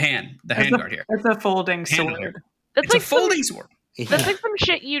handguard here. It's a folding sword. It's like a folding sword. That's like some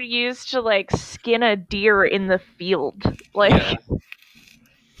shit you'd use to like skin a deer in the field. Like,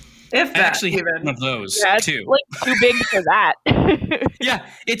 if that, I actually have one of those too. Like too big for that. Yeah,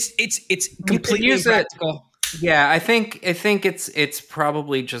 it's completely impractical. Yeah, I think it's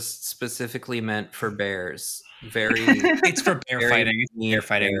probably just specifically meant for bears. It's for bear fighting. Bear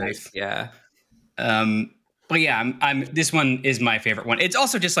fighting knife. Yeah. But yeah, this one is my favorite one. It's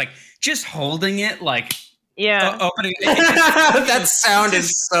also just holding it, like opening it. That sound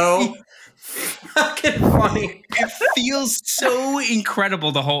is so fucking funny. It feels so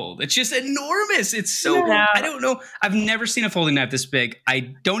incredible to hold. It's just enormous. It's so I don't know. I've never seen a folding knife this big.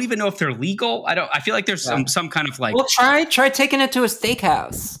 I don't even know if they're legal. I feel like there's some kind of like. Well, try taking it to a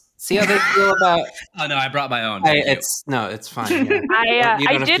steakhouse. See how they feel about. Oh no, I brought my own. It's fine. Yeah.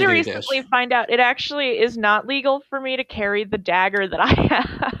 I did recently find out it actually is not legal for me to carry the dagger that I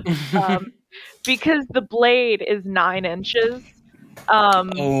have because the blade is 9 inches.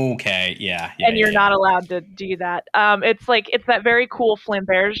 Okay, yeah, and you're not allowed to do that. It's that very cool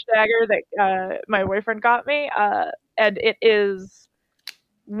flamberge dagger that my boyfriend got me, and it is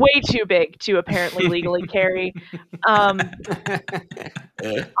way too big to apparently legally carry. The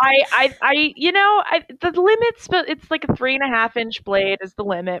limits, but it's like a 3.5-inch blade is the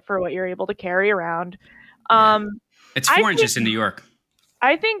limit for what you're able to carry around. It's 4 inches in New York.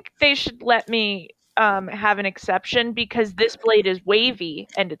 I think they should let me have an exception because this blade is wavy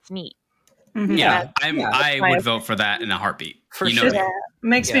and it's neat. Mm-hmm. Yeah, I would vote for that in a heartbeat. For sure.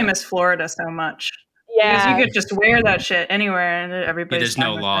 Makes me miss Florida so much. Yeah, because you could just wear that shit anywhere and everybody. There's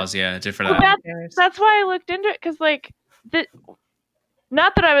no laws, just for that. That's why I looked into it because,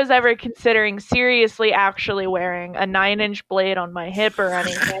 not that I was ever considering seriously actually wearing a 9-inch blade on my hip or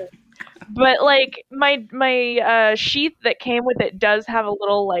anything, but like my sheath that came with it does have a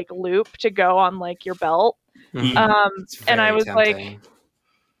little like loop to go on like your belt, and I was tempting. Like,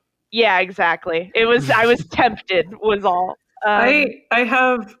 yeah, exactly. I was tempted. Was all. I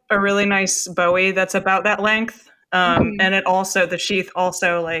have a really nice Bowie that's about that length, and it also the sheath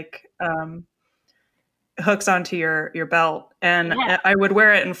also like hooks onto your belt, and I would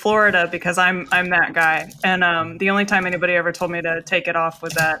wear it in Florida because I'm that guy. And the only time anybody ever told me to take it off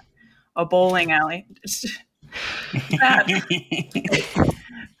was at a bowling alley.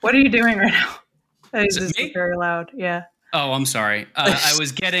 What are you doing right now? This is very loud. Yeah. Oh, I'm sorry. I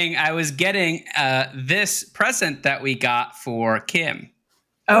was getting this present that we got for Kim.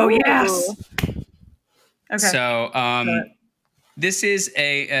 Oh, yes. Okay. So this is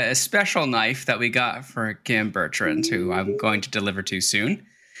a special knife that we got for Kim Bertrand, who I'm going to deliver to soon.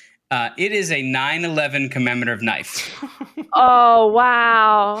 It is a 9/11 commemorative knife. Oh,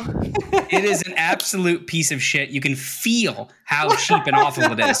 wow. It is an absolute piece of shit. You can feel how cheap and awful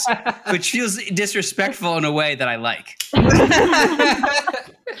it is, which feels disrespectful in a way that I like.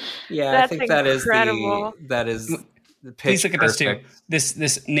 Yeah, that's I think incredible. that is the pitch. Please look at perfect. this too.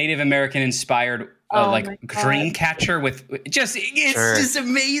 This Native American inspired dream catcher with it's just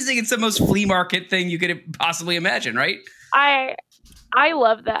amazing. It's the most flea market thing you could possibly imagine, right? I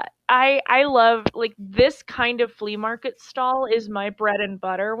love that. I love like this kind of flea market stall is my bread and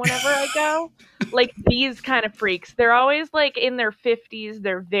butter whenever I go. Like these kind of freaks. They're always like in their 50s.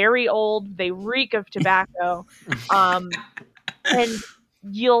 They're very old. They reek of tobacco. And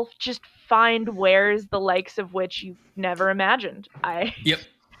you'll just find wares the likes of which you've never imagined. I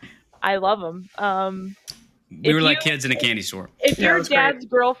love them. We were like kids in a candy store. If your dad's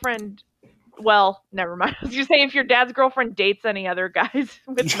girlfriend... Well, never mind. I was going to say if your dad's girlfriend dates any other guys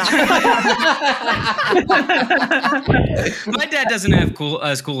with knives. My dad doesn't have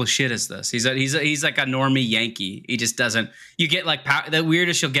as cool shit as this. He's like a normie Yankee. He just doesn't. You get like the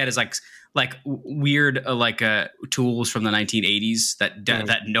weirdest you'll get is like like weird tools from the 1980s that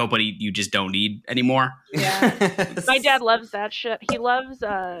you just don't need anymore. Yeah. My dad loves that shit. He loves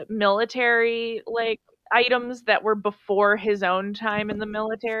military like items that were before his own time in the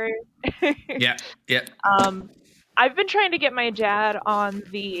military. Yeah. I've been trying to get my dad on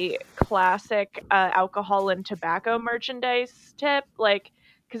the classic alcohol and tobacco merchandise tip, like,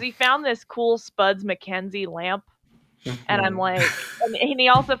 because he found this cool Spuds McKenzie lamp, and I'm like, and he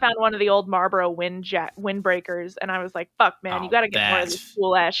also found one of the old Marlboro windbreakers, and I was like, fuck, man, you got to get more of this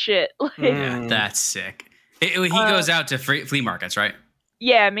cool ass shit. Yeah, that's sick. He goes out to flea markets, right?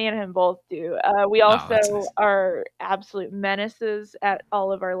 Yeah, me and him both do. We also are absolute menaces at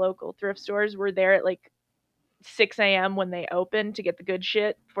all of our local thrift stores. We're there at like 6 a.m. when they open to get the good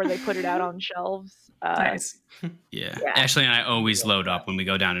shit before they put it out on shelves. Nice. Yeah. Ashley and I always load up when we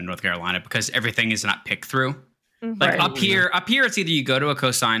go down to North Carolina because everything is not picked through. Like up here, it's either you go to a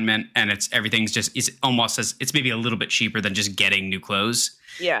consignment and it's almost it's maybe a little bit cheaper than just getting new clothes.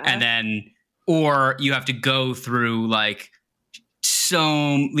 Yeah. And then, or you have to go through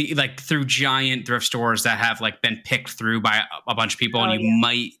through giant thrift stores that have like been picked through by a bunch of people, and you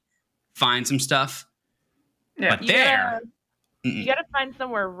might find some stuff. Yeah. But you gotta find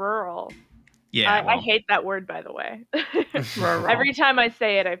somewhere rural. Yeah, I hate that word, by the way. Every time I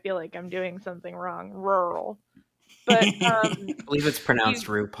say it, I feel like I'm doing something wrong. Rural. But I believe it's pronounced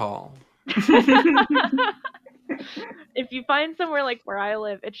RuPaul. If you find somewhere like where I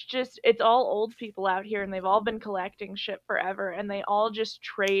live, it's all old people out here, and they've all been collecting shit forever, and they all just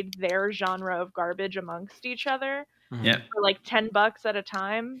trade their genre of garbage amongst each other for like $10 at a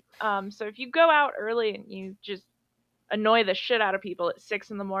time. So if you go out early and you just annoy the shit out of people at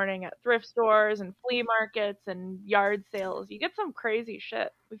 6 a.m. at thrift stores and flea markets and yard sales, you get some crazy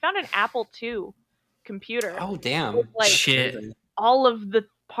shit. We found an Apple II computer. Oh, damn. With, like, shit. All of the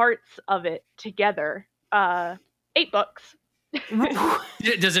parts of it together. $8.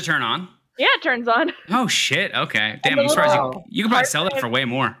 Does it turn on? Yeah, it turns on. Oh shit! Okay, damn. I'm surprised you could probably sell it for way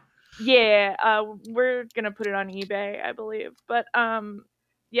more. Yeah, we're gonna put it on eBay, I believe. But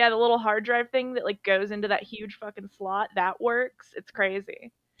yeah, the little hard drive thing that like goes into that huge fucking slot, that works. It's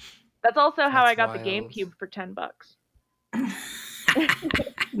crazy. That's also how I got the GameCube for $10.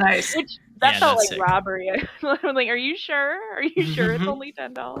 Nice. That felt like sick. Robbery. I'm like, are you sure? Are you sure it's only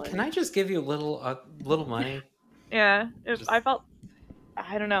 $10? Can I just give you a little money? Yeah.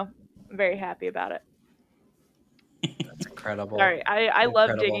 I don't know. I'm very happy about it. That's incredible. Sorry, I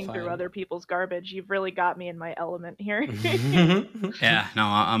love digging through other people's garbage. You've really got me in my element here. Yeah, no,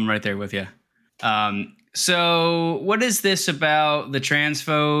 I'm right there with you. So what is this about the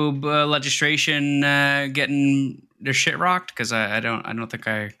transphobe legislation getting their shit rocked? Because I don't think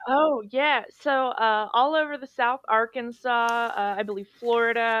I. Oh yeah, so all over the South, Arkansas, I believe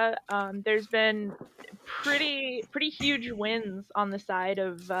Florida, there's been pretty huge wins on the side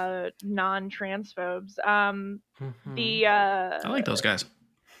of non-transphobes. I like those guys.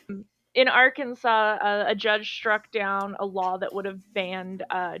 In Arkansas, a judge struck down a law that would have banned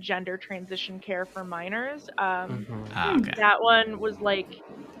gender transition care for minors. Okay. That one was like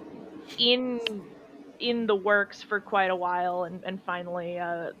in the works for quite a while, and finally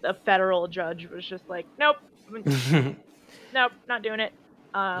a federal judge was just like, nope, nope, not doing it.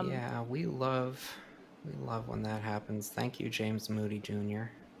 Yeah, we love when that happens. Thank you, James Moody Jr.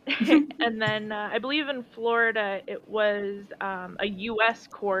 And then I believe in Florida it was a U.S.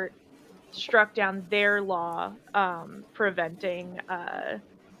 court struck down their law preventing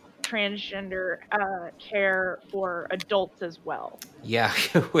transgender care for adults as well. Yeah,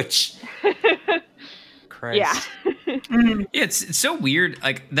 which Christ. Yeah. It's so weird.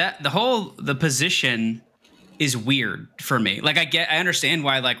 Like that, the position is weird for me. Like I understand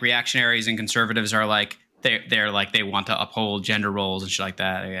why like reactionaries and conservatives are like they're like they want to uphold gender roles and shit like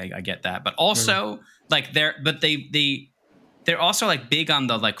that. I get that, but also like they're also like big on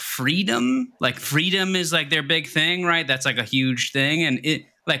the like freedom. Like freedom is like their big thing, right? That's like a huge thing, and it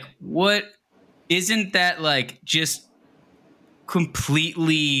like what isn't that like just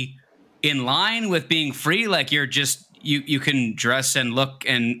completely in line with being free? Like you're just you can dress and look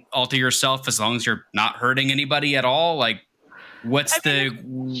and alter yourself as long as you're not hurting anybody at all. Like it's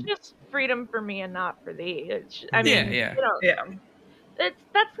just freedom for me and not for thee. Yeah. That's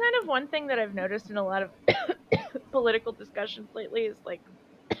kind of one thing that I've noticed in a lot of political discussions lately is like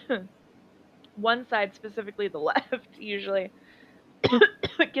one side, specifically the left, usually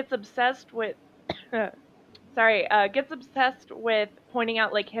gets obsessed with pointing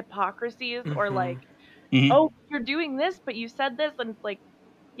out like hypocrisies or like, oh, you're doing this, but you said this, and it's like,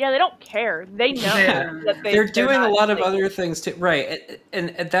 Yeah, they don't care. They know that they're doing a lot of other things too. Right. And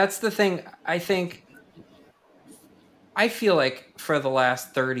that's the thing. I feel like for the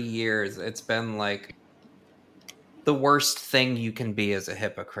last 30 years, it's been like the worst thing you can be as a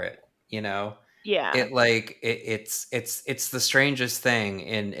hypocrite, you know? Yeah. It's the strangest thing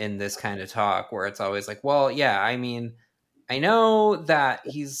in this kind of talk where it's always like, well, yeah, I mean, I know that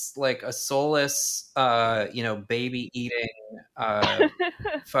he's like a soulless, baby eating,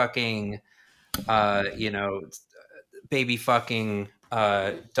 fucking, baby fucking,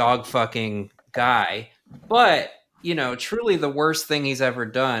 dog fucking guy, but truly the worst thing he's ever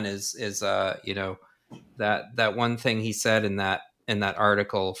done is that one thing he said in that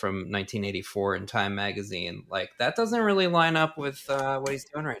article from 1984 in Time magazine. Like, that doesn't really line up with what he's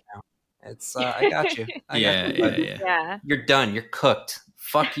doing right now. It's I got you. Yeah. You're done. You're cooked.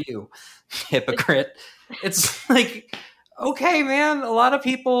 Fuck you, hypocrite. It's like, okay, man. A lot of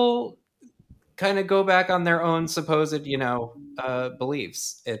people kind of go back on their own supposed,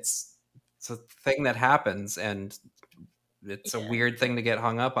 beliefs. It's a thing that happens, and it's a weird thing to get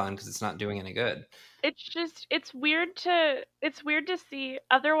hung up on because it's not doing any good. It's weird to see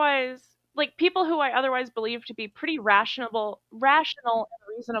otherwise, like, people who I otherwise believe to be pretty rational and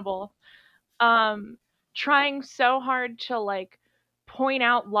reasonable, trying so hard to like point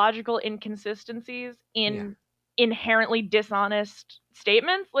out logical inconsistencies in inherently dishonest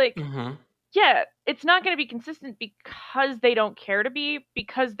statements. Like, yeah, it's not going to be consistent because they don't care to be,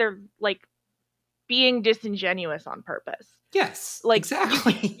 because they're like being disingenuous on purpose. Yes, like,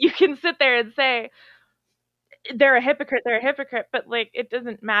 exactly. You can sit there and say they're a hypocrite, but like, it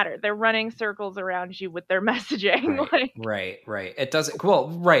doesn't matter. They're running circles around you with their messaging. Right. It doesn't. Well,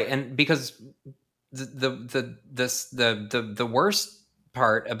 right, and because the worst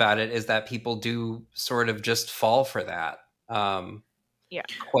part about it is that people do sort of just fall for that. Quite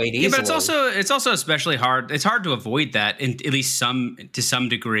easily. Yeah, but it's also especially hard. It's hard to avoid that to some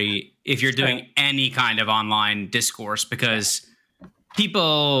degree if you're doing any kind of online discourse, because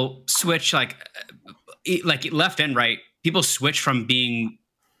people switch like left and right. People switch from being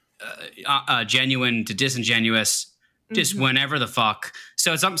genuine to disingenuous just whenever the fuck.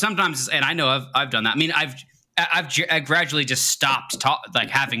 So sometimes, and I know I've done that. I mean, I've gradually just stopped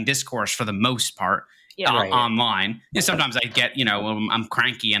having discourse for the most part. Online. Sometimes I get, I'm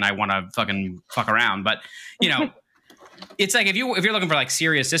cranky and I want to fucking fuck around, but it's like if you're looking for like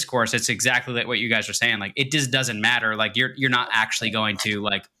serious discourse, it's exactly what you guys are saying. Like, it just doesn't matter. Like, you're not actually going to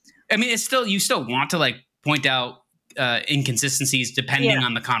like. I mean, you still want to like point out inconsistencies depending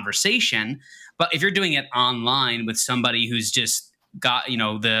on the conversation, but if you're doing it online with somebody who's just got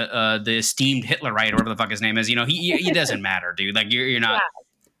the esteemed Hitlerite or whatever the fuck his name is, he doesn't matter, dude. Like, you're not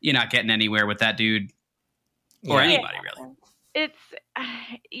getting anywhere with that dude. Or anybody, really.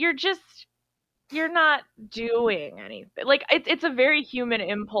 You're not doing anything. Like, it's a very human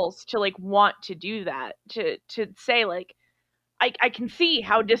impulse to like want to do that, to say like, I can see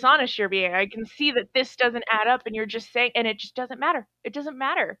how dishonest you're being. I can see that this doesn't add up, and you're just saying, and it just doesn't matter. It doesn't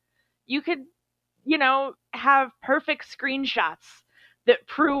matter. You could, have perfect screenshots that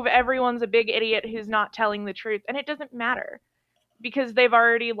prove everyone's a big idiot who's not telling the truth, and it doesn't matter because they've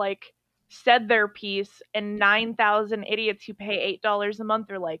already like said their piece, and 9,000 idiots who pay $8 a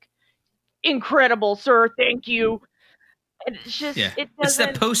month are like, incredible, sir, thank you. And it's just, it's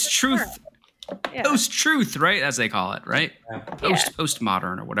the post-truth, right, as they call it, right?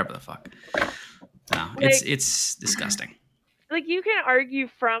 Postmodern or whatever the fuck. No, like, it's disgusting. Like, you can argue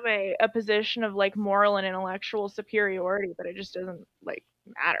from a position of like moral and intellectual superiority, but it just doesn't like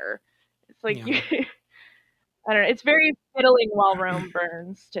matter. It's like I don't know. It's very fiddling while Rome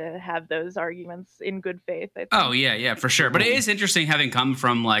burns to have those arguments in good faith, I think. Oh, yeah, for sure. But it is interesting having come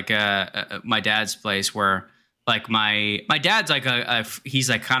from like my dad's place, where like my dad's like he's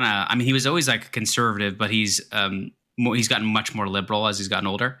like kind of, I mean, he was always like conservative, but he's gotten much more liberal as he's gotten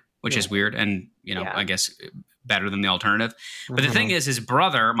older, which is weird, and I guess better than the alternative. But the thing is, his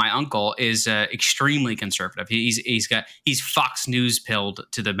brother, my uncle, is extremely conservative. He's Fox News pilled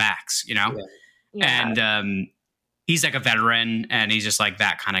to the max, and he's like a veteran, and he's just like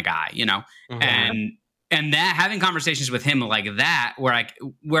that kind of guy, and that having conversations with him like that, where I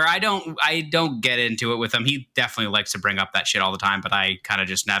don't get into it with him. He definitely likes to bring up that shit all the time, but I kind of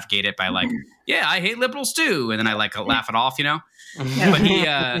just navigate it by like, yeah, I hate liberals too, and then I like laugh it off,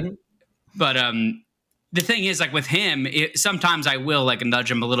 But the thing is, like with him, sometimes I will like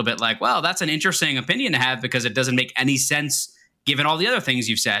nudge him a little bit, like, well, that's an interesting opinion to have because it doesn't make any sense given all the other things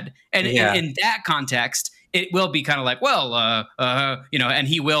you've said. And in that context, it will be kind of like, well, and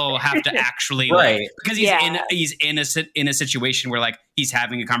he will have to actually because he's in a situation where like he's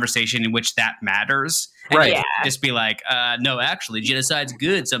having a conversation in which that matters, and right? Just be like, no, actually, genocide's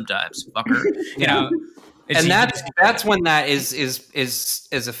good sometimes, fucker. You know. And that's when that is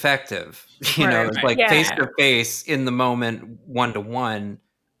effective. You know, it's like face to face in the moment, 1-to-1.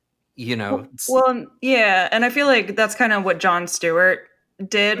 You know. Well, yeah, and I feel like that's kind of what Jon Stewart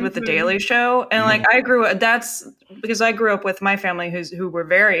did with the Daily Show, and like that's because I grew up with my family who were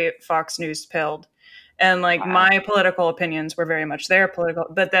very Fox News pilled, and like my political opinions were very much their political.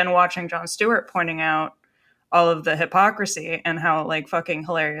 But then watching Jon Stewart pointing out all of the hypocrisy and how like fucking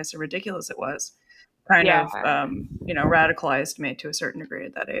hilarious and ridiculous it was, kind of radicalized me to a certain degree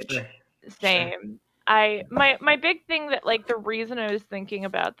at that age. Same. My big thing that like the reason I was thinking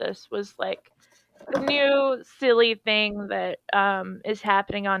about this was like the new silly thing that is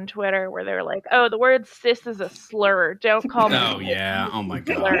happening on Twitter where they're like, oh, the word cis is a slur. Don't call me. Oh yeah. Oh my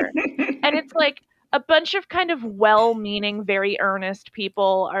god. And it's like a bunch of kind of well-meaning, very earnest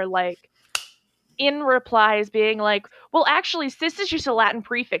people are like in replies being like, well, actually, cis is just a Latin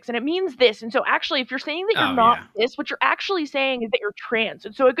prefix and it means this. And so actually, if you're saying that you're not cis, what you're actually saying is that you're trans.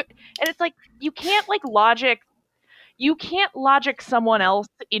 And so, and it's like, you can't logic someone else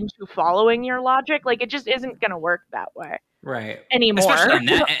into following your logic. Like, it just isn't going to work that way. Right. Anymore.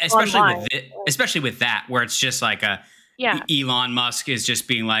 Especially with that, where it's just like Elon Musk is just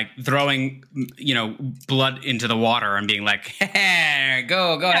being like throwing, blood into the water and being like, hey,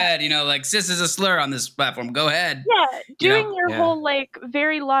 go ahead. Like cis is a slur on this platform. Go ahead. Yeah. Doing your whole like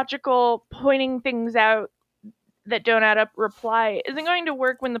very logical pointing things out that don't add up reply isn't going to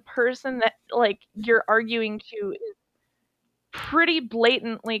work when the person that like you're arguing to is pretty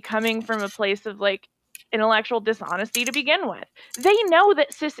blatantly coming from a place of like intellectual dishonesty to begin with. They know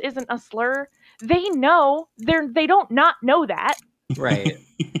that cis isn't a slur. They know they don't not know that. Right.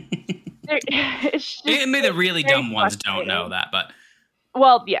 Maybe the really dumb ones don't know that, but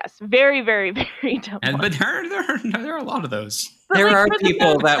well, yes, very, very, very dumb. But there are a lot of those. There are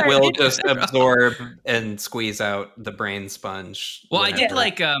people that will just absorb and squeeze out the brain sponge. Well, I did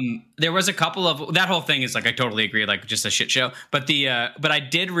like there was a couple of that whole thing is like I totally agree, like just a shit show. But but I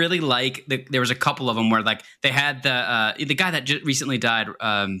did really like there was a couple of them where like they had the guy that just recently died,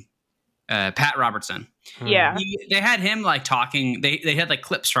 Pat Robertson. Yeah, they had him like talking. They had like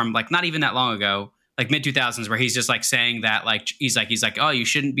clips from like not even that long ago, like mid 2000s, where he's just like saying that like he's like, oh, you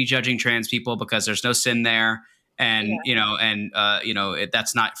shouldn't be judging trans people because there's no sin there. And,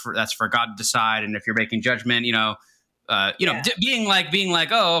 that's for God to decide. And if you're making judgment, being like,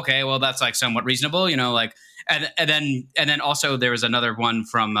 oh, okay, well, that's like somewhat reasonable, like, and then also there was another one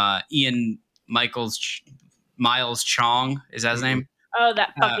from Ian Miles Chong. Is that his name? Oh,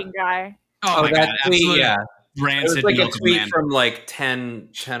 that fucking guy. Oh my God. Absolutely. Yeah. Rancid. It was like a tweet from like 10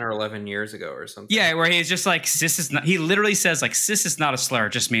 or 11 years ago or something. Yeah, where he's just like, cis is not, he literally says like, cis is not a slur,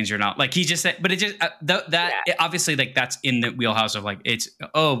 it just means you're not. Like he just said, but it just, obviously like that's in the wheelhouse of like, it's,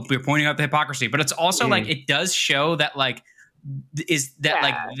 oh, we're pointing out the hypocrisy, but it's also like, it does show that like, is that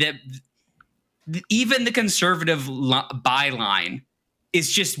like, even the conservative byline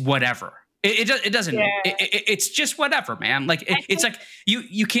is just whatever. It doesn't. Yeah. It's just whatever, man. Like it's like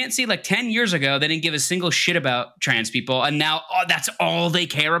you can't see like 10 years ago they didn't give a single shit about trans people, and now that's all they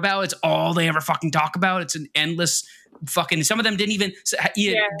care about. It's all they ever fucking talk about. It's an endless fucking. Some of them didn't even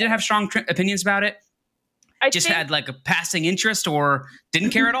didn't have strong opinions about it. Just had like a passing interest or didn't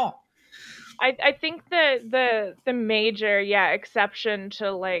care at all. I think the major exception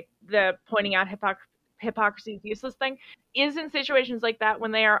to like the pointing out hypocrisy is useless thing is in situations like that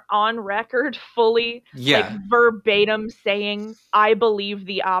when they are on record fully like verbatim saying I believe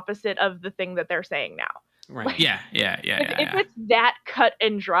the opposite of the thing that they're saying now. Right. Like, yeah. If it's that cut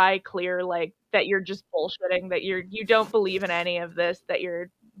and dry clear, like that you're just bullshitting, that you don't believe in any of this, that you're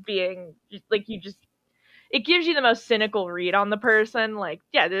being like it gives you the most cynical read on the person. Like,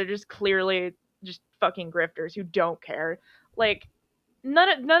 yeah, they're just clearly just fucking grifters who don't care. Like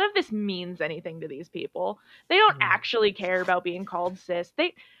none of this means anything to these people. They don't actually care about being called cis.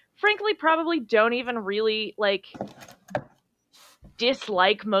 They frankly probably don't even really like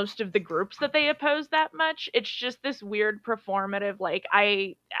dislike most of the groups that they oppose that much. It's just this weird performative like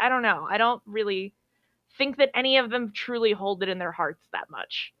I don't know. I don't really think that any of them truly hold it in their hearts that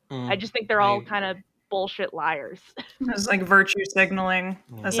much. I just think they're all kind of bullshit liars. It's like virtue signaling,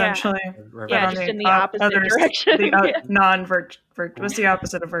 essentially. Yeah, just in the opposite direction. What's the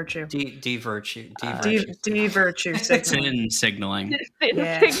opposite of virtue? De-virtue. De-virtue signaling. Sin signaling.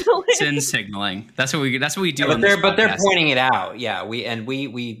 Signaling. Sin signaling. That's what we do. But they're pointing it out. Yeah, we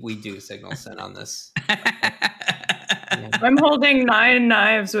do signal sin on this. I'm holding 9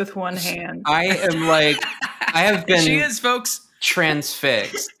 knives with one hand. I have been. She is, folks.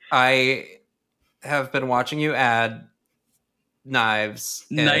 Transfixed. I have been watching you add knives.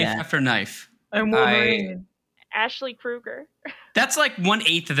 Knife after knife. I'm Wolverine. Ashley Kruger. That's like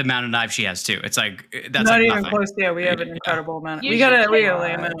 1/8 of the amount of knives she has too. It's like that's not like even nothing. close. Yeah, we have an incredible amount. We gotta lay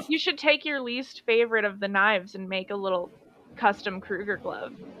them out. You should take your least favorite of the knives and make a little custom Kruger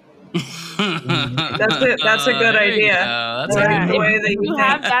glove. That's a good idea. That's the way that you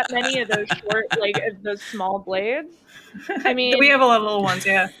have that many of those short, like those small blades. I mean, we have a lot of little ones.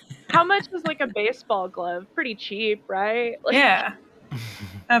 Yeah. How much is like a baseball glove? Pretty cheap, right? Like, yeah.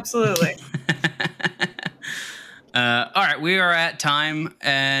 Absolutely. All right, we are at time,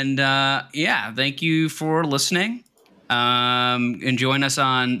 and thank you for listening. And join us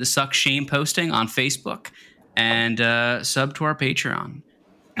on the Suck Shame posting on Facebook, and sub to our Patreon,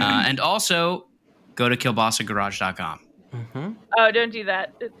 and also go to kielbasagarage.com. Mm-hmm. Oh, don't do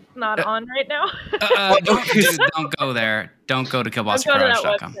that. It's not on right now. Don't go there. Don't go to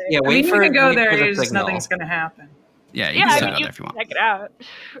kielbasagarage.com. Yeah, you can go there. Nothing's going to happen. Yeah, you can go there if you want. Check it out.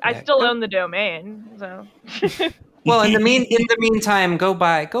 I still own the domain, so. Well, in the meantime, go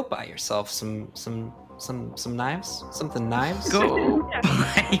buy yourself some knives, something knives. Go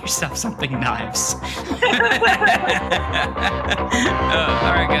buy yourself something knives. All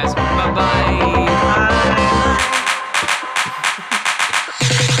right, guys. Bye-bye. Bye.